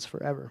presence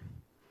forever.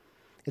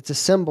 It's a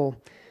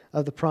symbol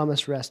of the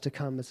promised rest to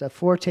come. It's that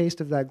foretaste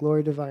of that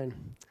glory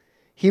divine.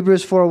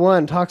 Hebrews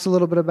 4:1 talks a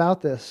little bit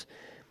about this.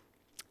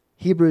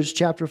 Hebrews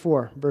chapter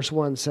 4, verse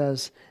 1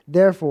 says,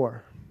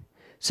 "Therefore,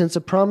 since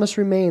a promise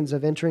remains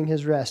of entering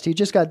His rest." He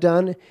just got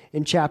done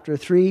in chapter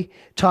 3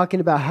 talking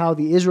about how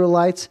the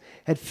Israelites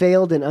had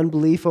failed in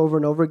unbelief over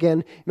and over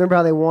again. Remember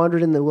how they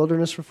wandered in the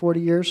wilderness for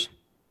 40 years?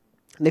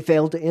 And they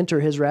failed to enter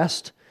His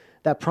rest,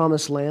 that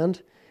promised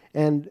land.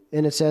 And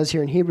it says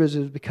here in Hebrews it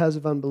was because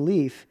of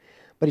unbelief.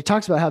 But he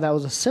talks about how that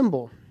was a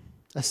symbol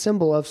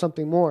of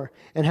something more,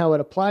 and how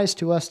it applies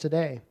to us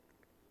today,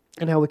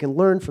 and how we can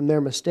learn from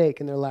their mistake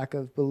and their lack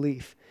of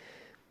belief.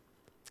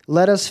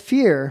 Let us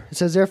fear, it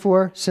says,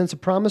 therefore, since a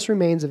promise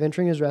remains of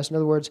entering His rest, in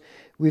other words,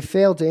 we've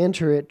failed to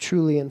enter it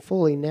truly and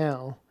fully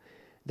now,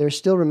 there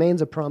still remains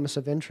a promise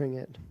of entering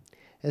it.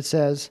 It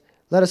says,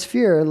 let us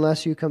fear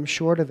unless you come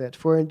short of it,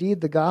 for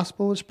indeed the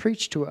gospel was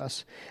preached to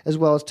us as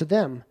well as to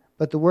them,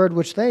 but the word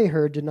which they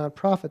heard did not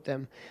profit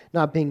them,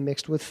 not being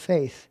mixed with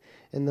faith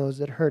in those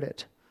that heard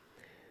it.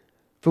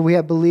 For we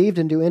have believed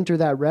and do enter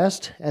that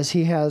rest, as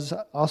He has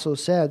also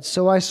said,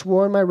 so I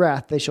swore in my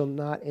wrath, they shall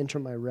not enter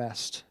my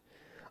rest.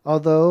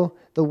 Although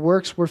the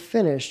works were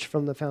finished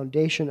from the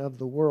foundation of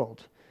the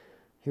world.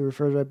 He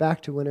refers right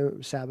back to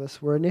when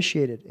Sabbaths were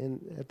initiated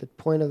at the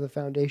point of the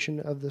foundation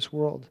of this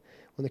world,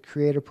 when the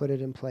Creator put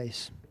it in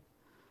place.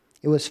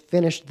 It was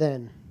finished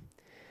then.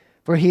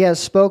 For He has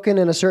spoken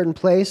in a certain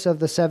place of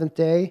the seventh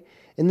day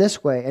in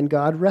this way, and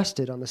God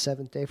rested on the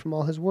seventh day from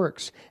all His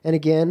works. And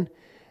again,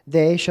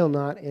 they shall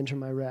not enter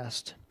my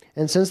rest.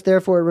 And since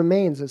therefore it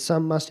remains that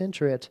some must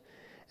enter it,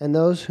 and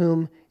those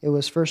whom it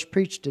was first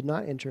preached did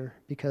not enter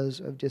because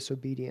of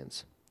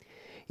disobedience.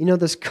 You know,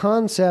 this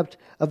concept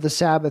of the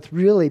Sabbath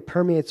really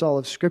permeates all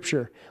of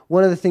Scripture.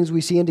 One of the things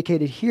we see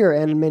indicated here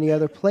and in many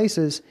other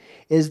places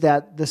is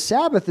that the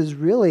Sabbath is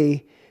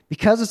really,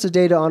 because it's a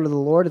day to honor the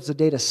Lord, it's a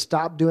day to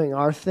stop doing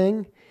our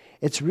thing,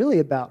 it's really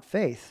about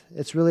faith.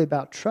 It's really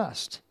about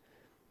trust.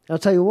 And I'll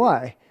tell you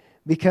why.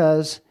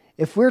 Because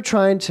if we're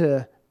trying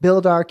to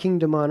build our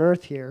kingdom on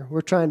earth here, we're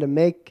trying to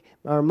make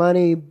our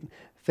money,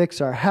 fix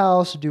our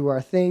house, do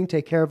our thing,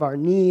 take care of our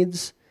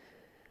needs,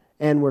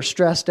 and we're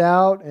stressed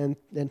out and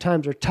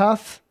times are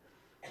tough,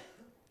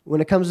 when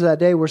it comes to that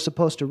day we're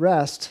supposed to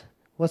rest,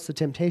 what's the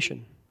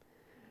temptation?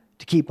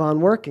 To keep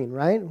on working,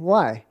 right?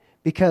 Why?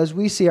 Because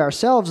we see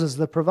ourselves as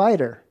the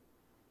provider.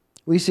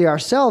 We see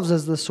ourselves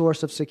as the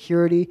source of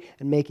security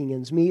and making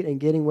ends meet and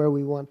getting where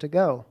we want to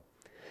go.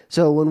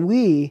 So when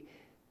we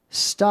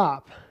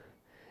stop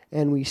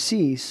and we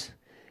cease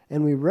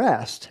and we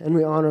rest and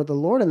we honor the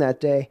Lord in that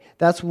day,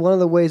 that's one of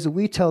the ways that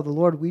we tell the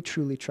Lord we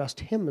truly trust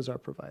Him as our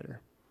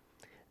provider.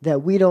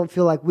 That we don't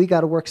feel like we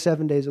got to work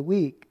 7 days a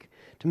week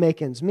to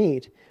make ends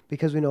meet,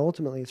 because we know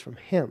ultimately it's from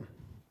Him.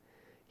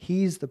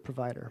 He's the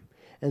provider.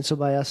 And so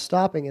by us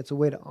stopping, it's a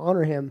way to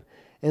honor Him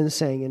and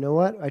saying, you know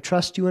what, I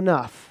trust you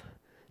enough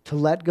to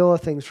let go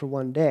of things for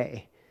one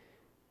day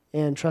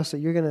and trust that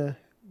you're going to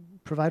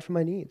provide for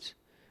my needs.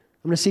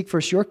 I'm going to seek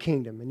first your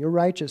kingdom and your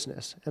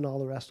righteousness, and all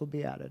the rest will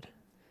be added.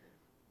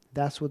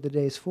 That's what the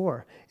day is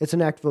for. It's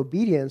an act of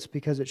obedience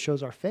because it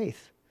shows our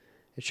faith.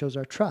 It shows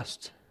our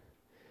trust.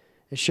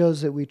 It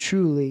shows that we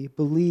truly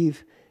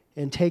believe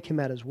and take Him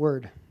at His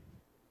word.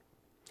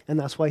 And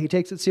that's why He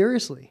takes it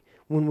seriously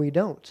when we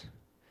don't.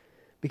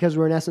 Because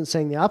we're in essence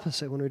saying the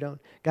opposite when we don't.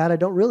 God, I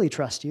don't really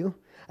trust you.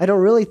 I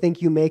don't really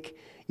think you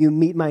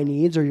meet my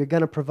needs, or you're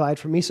going to provide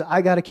for me, so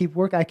I got to keep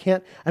work. I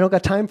don't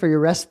got time for your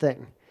rest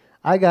thing.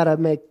 I got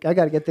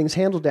to get things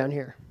handled down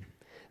here.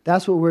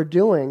 That's what we're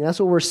doing. That's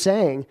what we're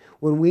saying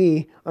when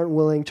we aren't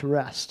willing to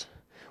rest.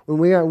 When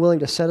we aren't willing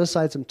to set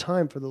aside some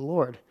time for the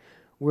Lord.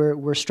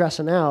 We're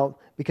stressing out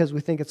because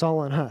we think it's all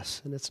on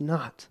us, and it's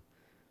not.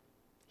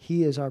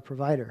 He is our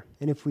provider.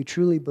 And if we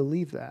truly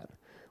believe that,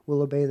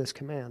 we'll obey this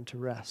command to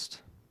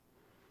rest.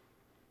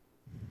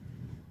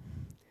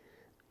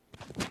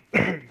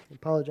 I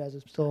apologize,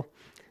 I've still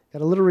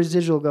got a little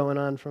residual going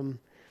on from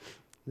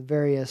the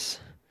various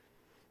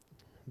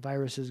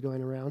viruses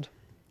going around.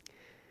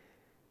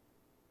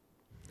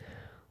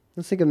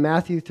 Let's think of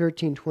Matthew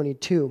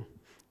 13:22,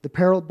 the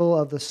parable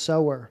of the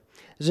sower.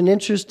 There's an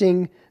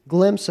interesting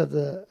glimpse of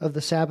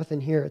the Sabbath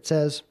in here. It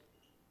says,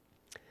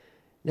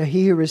 now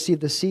he who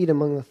received the seed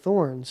among the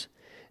thorns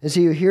is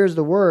he who hears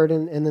the word,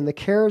 and then the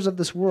cares of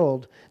this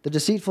world, the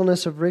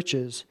deceitfulness of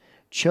riches,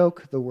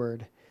 choke the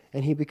word,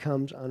 and he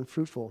becomes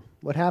unfruitful.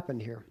 What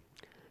happened here?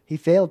 He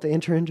failed to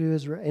enter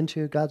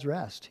into God's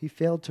rest. He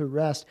failed to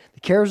rest. The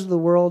cares of the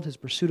world, his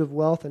pursuit of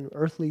wealth and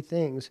earthly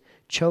things,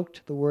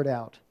 choked the word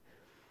out.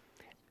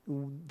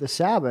 The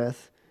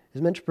Sabbath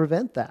is meant to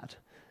prevent that,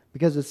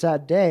 because it's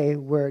that day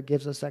where it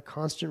gives us that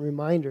constant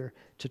reminder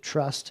to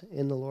trust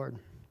in the Lord.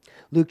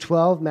 Luke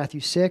 12, Matthew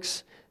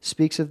 6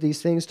 speaks of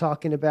these things,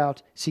 talking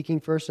about seeking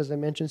first, as I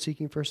mentioned,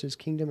 seeking first His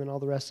kingdom, and all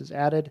the rest is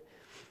added.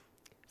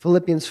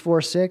 Philippians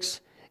 4:6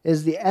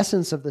 is the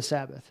essence of the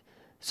Sabbath.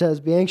 says,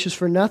 "Be anxious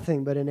for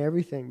nothing, but in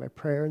everything, by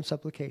prayer and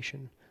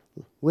supplication.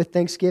 With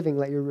thanksgiving,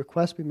 let your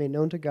requests be made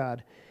known to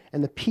God.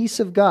 And the peace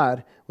of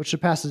God, which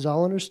surpasses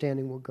all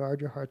understanding, will guard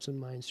your hearts and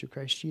minds through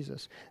Christ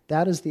Jesus."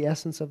 That is the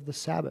essence of the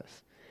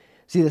Sabbath.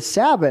 See, the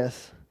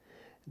Sabbath,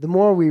 the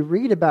more we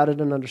read about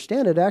it and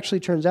understand it, actually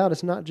turns out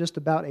it's not just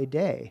about a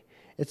day.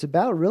 It's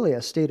about really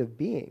a state of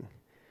being.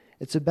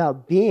 It's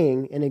about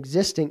being and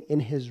existing in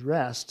his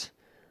rest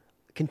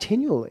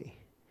continually.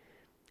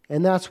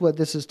 And that's what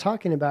this is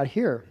talking about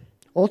here.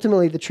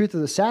 Ultimately, the truth of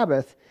the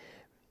Sabbath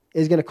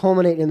is going to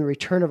culminate in the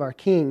return of our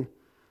King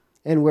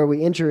and where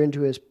we enter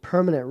into his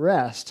permanent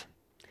rest.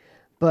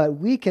 But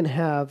we can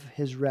have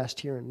his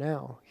rest here and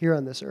now, here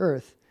on this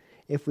earth,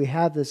 if we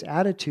have this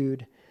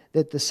attitude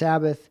that the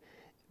Sabbath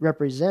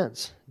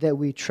represents, that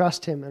we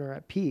trust him and are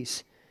at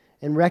peace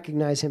and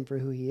recognize him for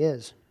who he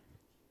is.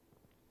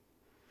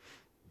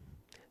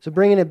 So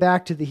bringing it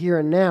back to the here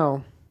and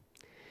now,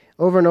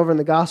 over and over in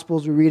the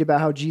Gospels, we read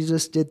about how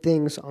Jesus did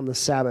things on the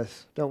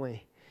Sabbath, don't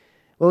we?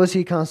 What was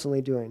he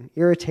constantly doing?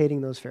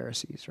 Irritating those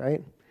Pharisees,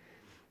 right?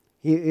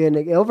 And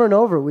over and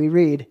over we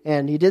read,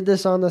 and he did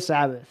this on the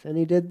Sabbath, and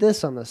he did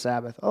this on the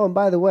Sabbath. Oh, and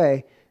by the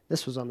way,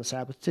 this was on the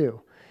Sabbath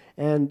too.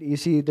 And you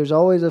see, there's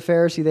always a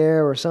Pharisee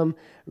there or some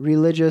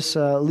religious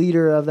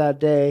leader of that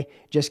day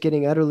just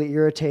getting utterly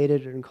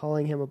irritated and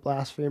calling him a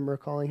blasphemer,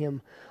 calling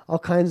him all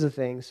kinds of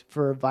things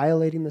for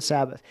violating the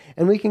Sabbath.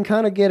 And we can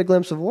kind of get a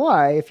glimpse of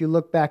why if you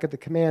look back at the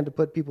command to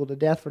put people to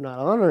death for not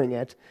honoring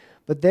it,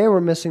 but they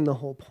were missing the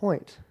whole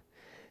point.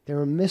 They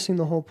were missing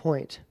the whole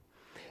point.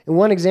 And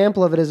one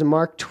example of it is in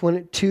Mark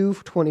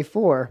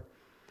 2:24,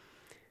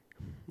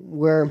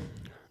 where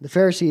the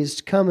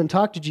Pharisees come and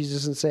talk to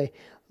Jesus and say,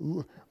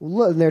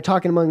 look, and they're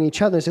talking among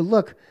each other and say,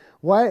 look,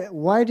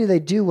 why do they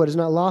do what is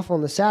not lawful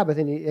on the Sabbath?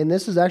 And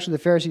this is actually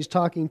the Pharisees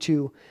talking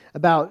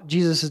about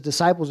Jesus'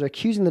 disciples. They're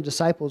accusing the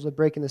disciples of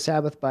breaking the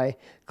Sabbath by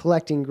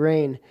collecting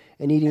grain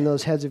and eating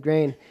those heads of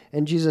grain.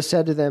 And Jesus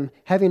said to them,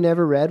 "Have you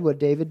never read what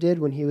David did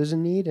when he was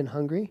in need and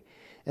hungry,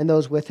 and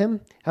those with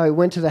him? How he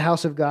went to the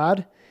house of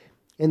God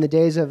in the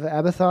days of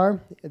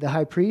Abiathar, the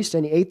high priest,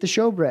 and he ate the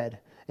showbread,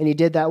 and he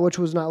did that which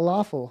was not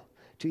lawful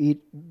to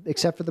eat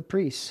except for the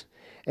priests.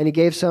 And he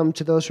gave some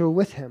to those who were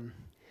with him.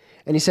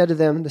 And he said to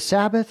them, the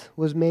Sabbath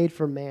was made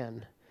for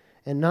man,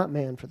 and not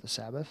man for the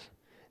Sabbath.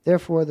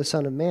 Therefore the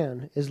Son of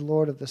Man is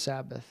Lord of the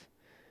Sabbath."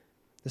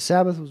 The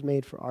Sabbath was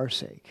made for our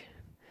sake.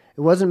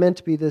 It wasn't meant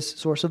to be this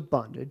source of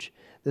bondage,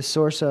 this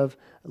source of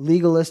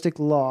legalistic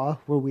law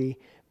where we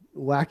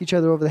whack each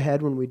other over the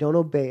head when we don't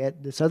obey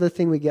it, this other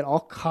thing we get all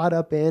caught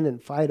up in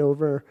and fight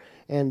over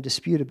and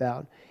dispute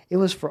about. It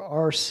was for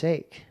our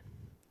sake.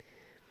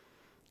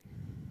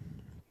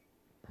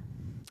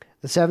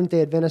 The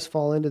Seventh-day Adventists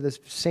fall into this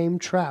same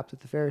trap that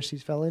the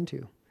Pharisees fell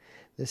into,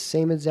 this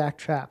same exact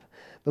trap.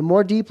 But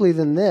more deeply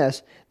than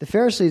this, the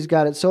Pharisees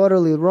got it so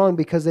utterly wrong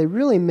because they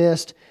really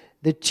missed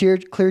the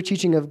clear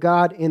teaching of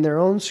God in their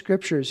own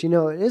scriptures. You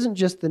know, it isn't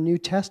just the New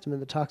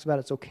Testament that talks about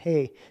it's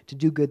okay to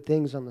do good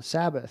things on the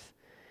Sabbath.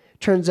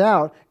 Turns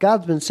out,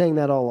 God's been saying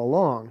that all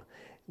along.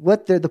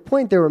 The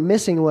point they were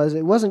missing was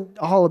it wasn't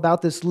all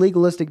about this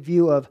legalistic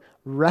view of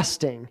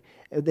resting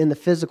in the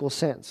physical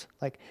sense,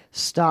 like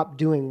stop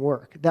doing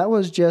work. That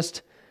was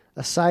just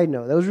a side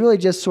note. That was really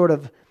just sort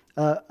of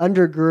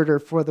undergirder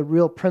for the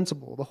real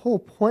principle. The whole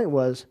point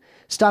was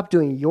stop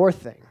doing your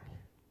thing.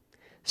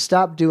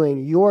 Stop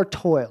doing your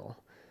toil.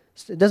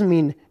 It doesn't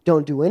mean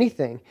don't do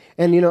anything.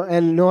 And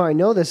I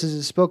know this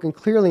is spoken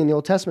clearly in the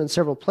Old Testament in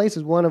several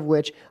places, one of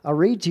which I'll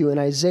read to you in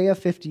Isaiah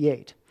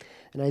 58.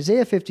 In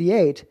Isaiah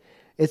 58,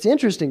 it's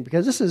interesting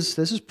because this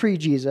is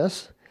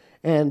pre-Jesus,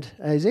 and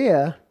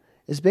Isaiah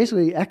is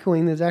basically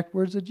echoing the exact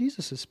words that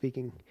Jesus is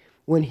speaking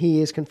when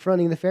he is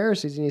confronting the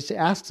Pharisees, and he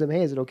asks them,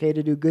 hey, is it okay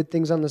to do good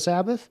things on the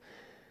Sabbath?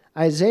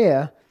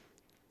 Isaiah,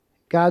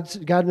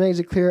 God makes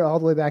it clear all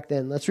the way back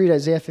then. Let's read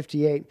Isaiah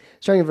 58.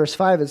 Starting in verse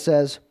 5, it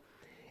says,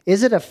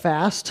 "Is it a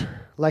fast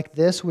like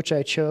this which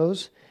I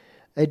chose,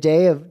 a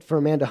day for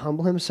a man to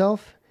humble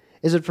himself?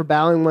 Is it for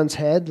bowing one's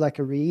head like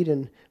a reed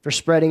and for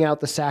spreading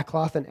out the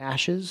sackcloth and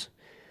ashes?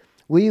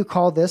 Will you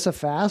call this a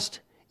fast,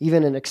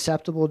 even an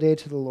acceptable day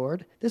to the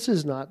Lord? This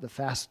is not the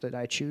fast that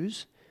I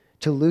choose,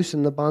 to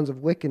loosen the bonds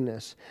of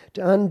wickedness,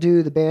 to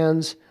undo the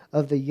bands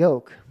of the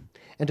yoke,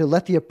 and to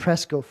let the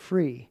oppressed go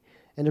free,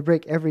 and to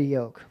break every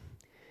yoke.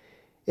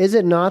 Is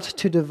it not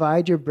to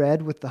divide your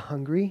bread with the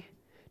hungry,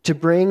 to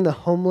bring the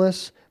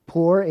homeless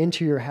poor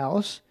into your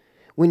house,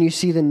 when you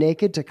see the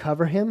naked to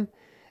cover him,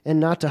 and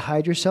not to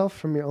hide yourself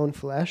from your own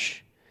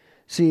flesh?"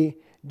 See,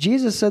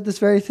 Jesus said this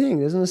very thing.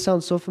 Doesn't this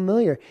sound so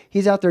familiar?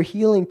 He's out there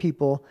healing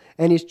people,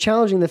 and he's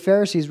challenging the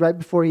Pharisees right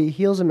before he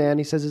heals a man.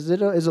 He says, is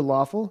it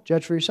lawful?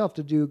 Judge for yourself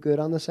to do good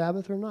on the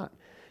Sabbath or not,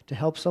 to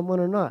help someone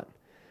or not.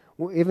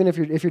 Well, even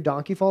if your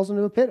donkey falls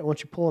into a pit,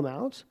 won't you pull him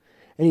out?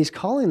 And he's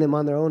calling them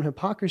on their own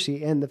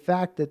hypocrisy and the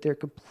fact that they're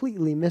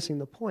completely missing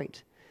the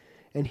point.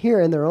 And here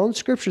in their own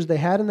scriptures they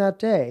had in that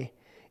day,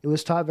 it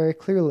was taught very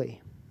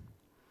clearly.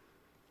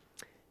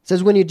 It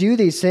says, when you do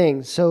these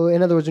things, so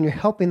in other words, when you're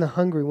helping the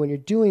hungry, when you're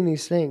doing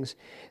these things,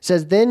 it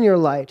says, then your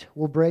light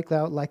will break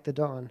out like the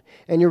dawn,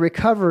 and your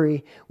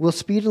recovery will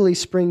speedily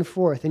spring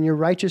forth, and your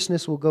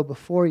righteousness will go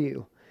before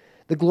you.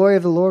 The glory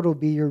of the Lord will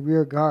be your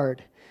rear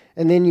guard.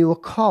 And then you will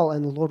call,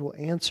 and the Lord will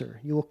answer.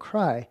 You will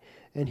cry,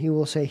 and he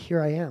will say, here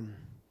I am.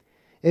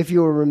 If you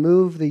will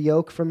remove the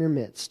yoke from your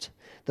midst,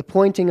 the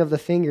pointing of the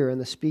finger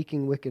and the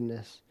speaking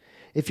wickedness,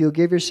 if you will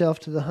give yourself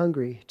to the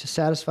hungry, to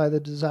satisfy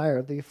the desire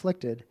of the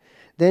afflicted,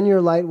 then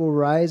your light will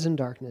rise in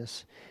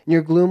darkness, and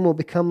your gloom will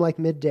become like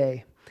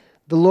midday.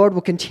 The Lord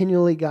will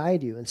continually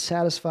guide you and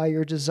satisfy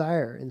your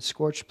desire in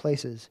scorched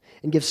places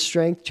and give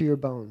strength to your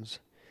bones.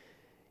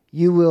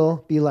 You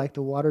will be like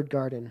the watered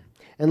garden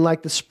and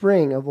like the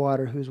spring of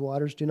water whose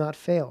waters do not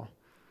fail.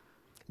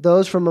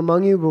 Those from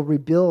among you will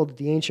rebuild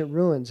the ancient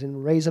ruins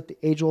and raise up the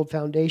age-old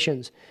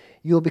foundations.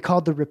 You will be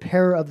called the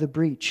repairer of the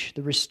breach,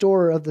 the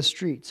restorer of the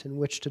streets in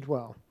which to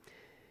dwell.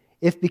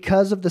 If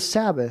because of the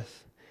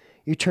Sabbath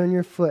you turn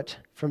your foot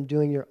from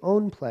doing your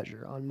own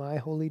pleasure on my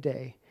holy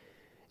day,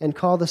 and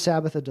call the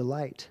Sabbath a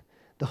delight,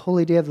 the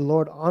holy day of the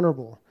Lord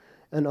honorable,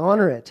 and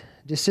honor it,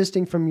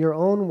 desisting from your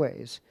own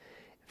ways,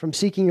 from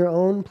seeking your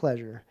own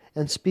pleasure,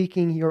 and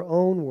speaking your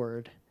own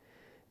word,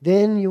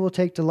 then you will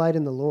take delight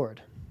in the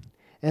Lord.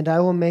 And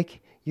I will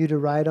make you to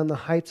ride on the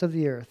heights of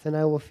the earth, and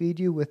I will feed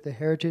you with the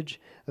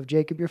heritage of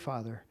Jacob your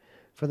father,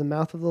 for the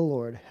mouth of the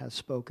Lord has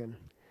spoken.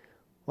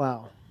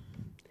 Wow.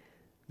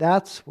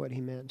 That's what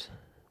he meant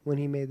when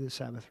he made the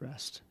Sabbath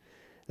rest.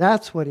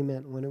 That's what he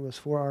meant when it was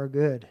for our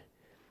good.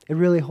 It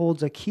really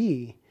holds a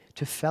key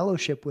to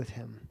fellowship with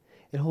him.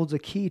 It holds a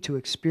key to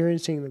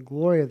experiencing the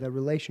glory of the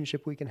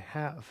relationship we can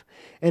have.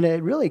 And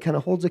it really kind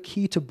of holds a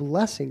key to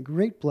blessing,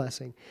 great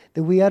blessing,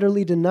 that we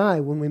utterly deny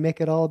when we make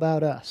it all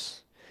about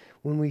us.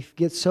 When we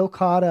get so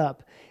caught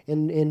up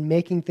in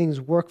making things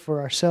work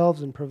for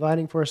ourselves and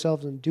providing for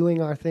ourselves and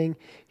doing our thing,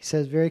 he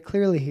says very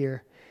clearly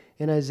here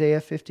in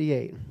Isaiah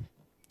 58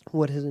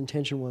 what his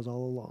intention was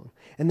all along.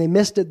 And they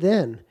missed it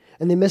then,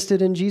 and they missed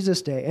it in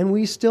Jesus' day, and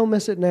we still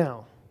miss it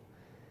now.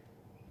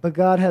 But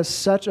God has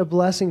such a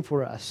blessing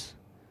for us.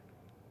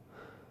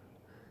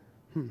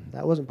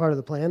 That wasn't part of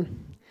the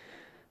plan.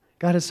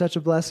 God has such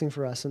a blessing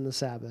for us in the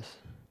Sabbath.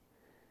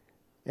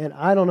 And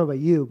I don't know about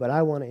you, but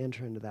I want to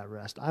enter into that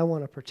rest. I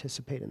want to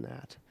participate in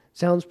that.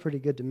 Sounds pretty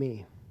good to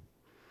me.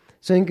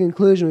 So in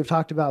conclusion, we've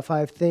talked about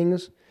 5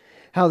 things.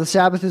 How the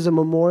Sabbath is a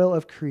memorial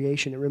of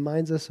creation. It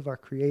reminds us of our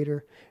Creator.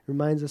 It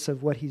reminds us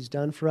of what he's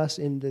done for us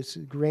in this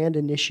grand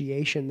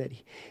initiation,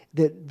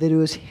 that it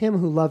was him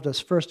who loved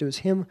us first. It was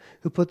him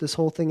who put this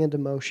whole thing into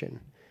motion.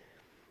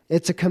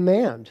 It's a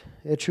command.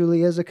 It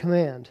truly is a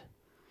command.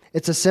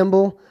 It's a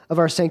symbol of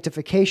our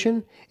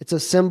sanctification. It's a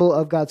symbol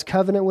of God's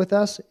covenant with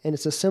us, and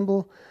it's a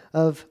symbol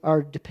of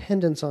our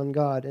dependence on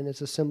God, and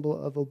it's a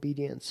symbol of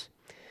obedience.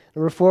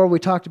 Number 4, we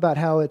talked about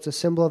how it's a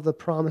symbol of the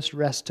promised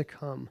rest to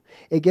come.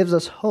 It gives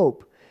us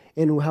hope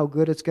in how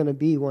good it's going to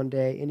be one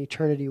day in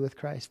eternity with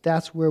Christ.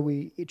 That's where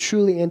we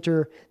truly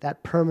enter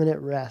that permanent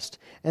rest.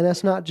 And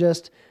that's not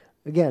just,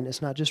 again,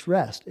 it's not just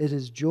rest. It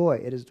is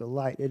joy. It is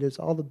delight. It is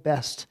all the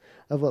best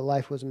of what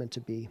life was meant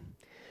to be.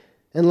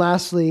 And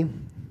lastly,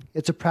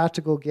 it's a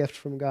practical gift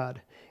from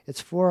God. It's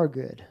for our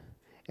good,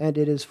 and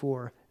it is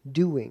for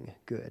doing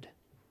good,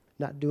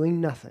 not doing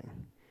nothing.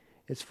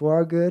 It's for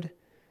our good,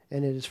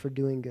 and it is for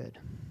doing good.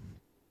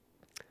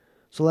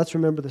 So let's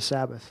remember the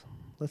Sabbath.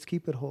 Let's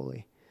keep it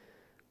holy.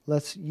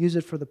 Let's use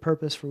it for the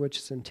purpose for which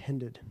it's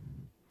intended.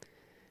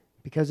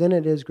 Because in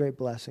it is great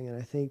blessing, and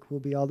I think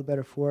we'll be all the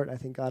better for it. I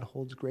think God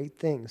holds great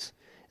things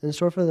in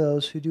store for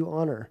those who do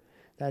honor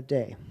that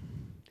day.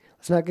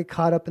 Let's not get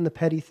caught up in the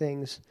petty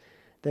things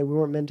that we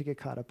weren't meant to get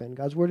caught up in.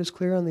 God's word is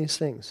clear on these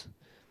things.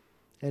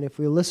 And if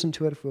we listen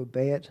to it, if we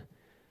obey it,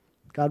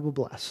 God will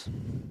bless.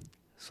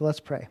 So let's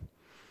pray.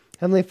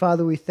 Heavenly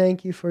Father, we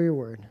thank you for your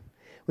word.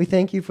 We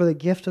thank you for the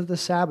gift of the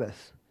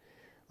Sabbath,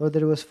 Lord,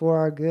 that it was for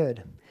our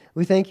good.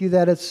 We thank you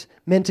that it's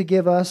meant to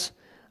give us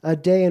a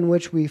day in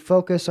which we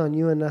focus on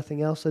you and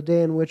nothing else, a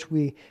day in which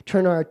we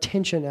turn our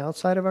attention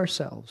outside of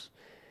ourselves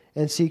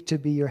and seek to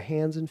be your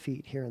hands and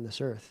feet here on this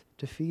earth,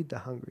 to feed the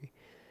hungry,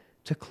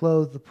 to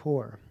clothe the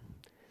poor,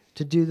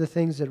 to do the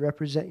things that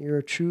represent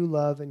your true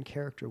love and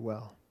character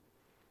well.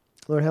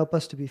 Lord, help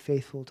us to be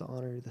faithful to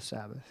honor the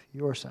Sabbath,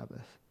 your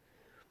Sabbath.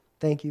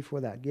 Thank you for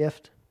that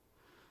gift.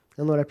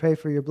 And Lord, I pray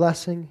for your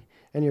blessing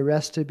and your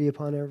rest to be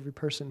upon every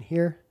person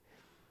here.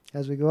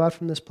 As we go out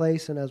from this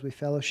place and as we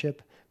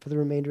fellowship for the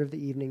remainder of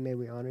the evening, may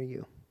we honor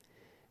you.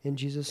 In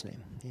Jesus'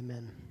 name,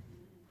 amen.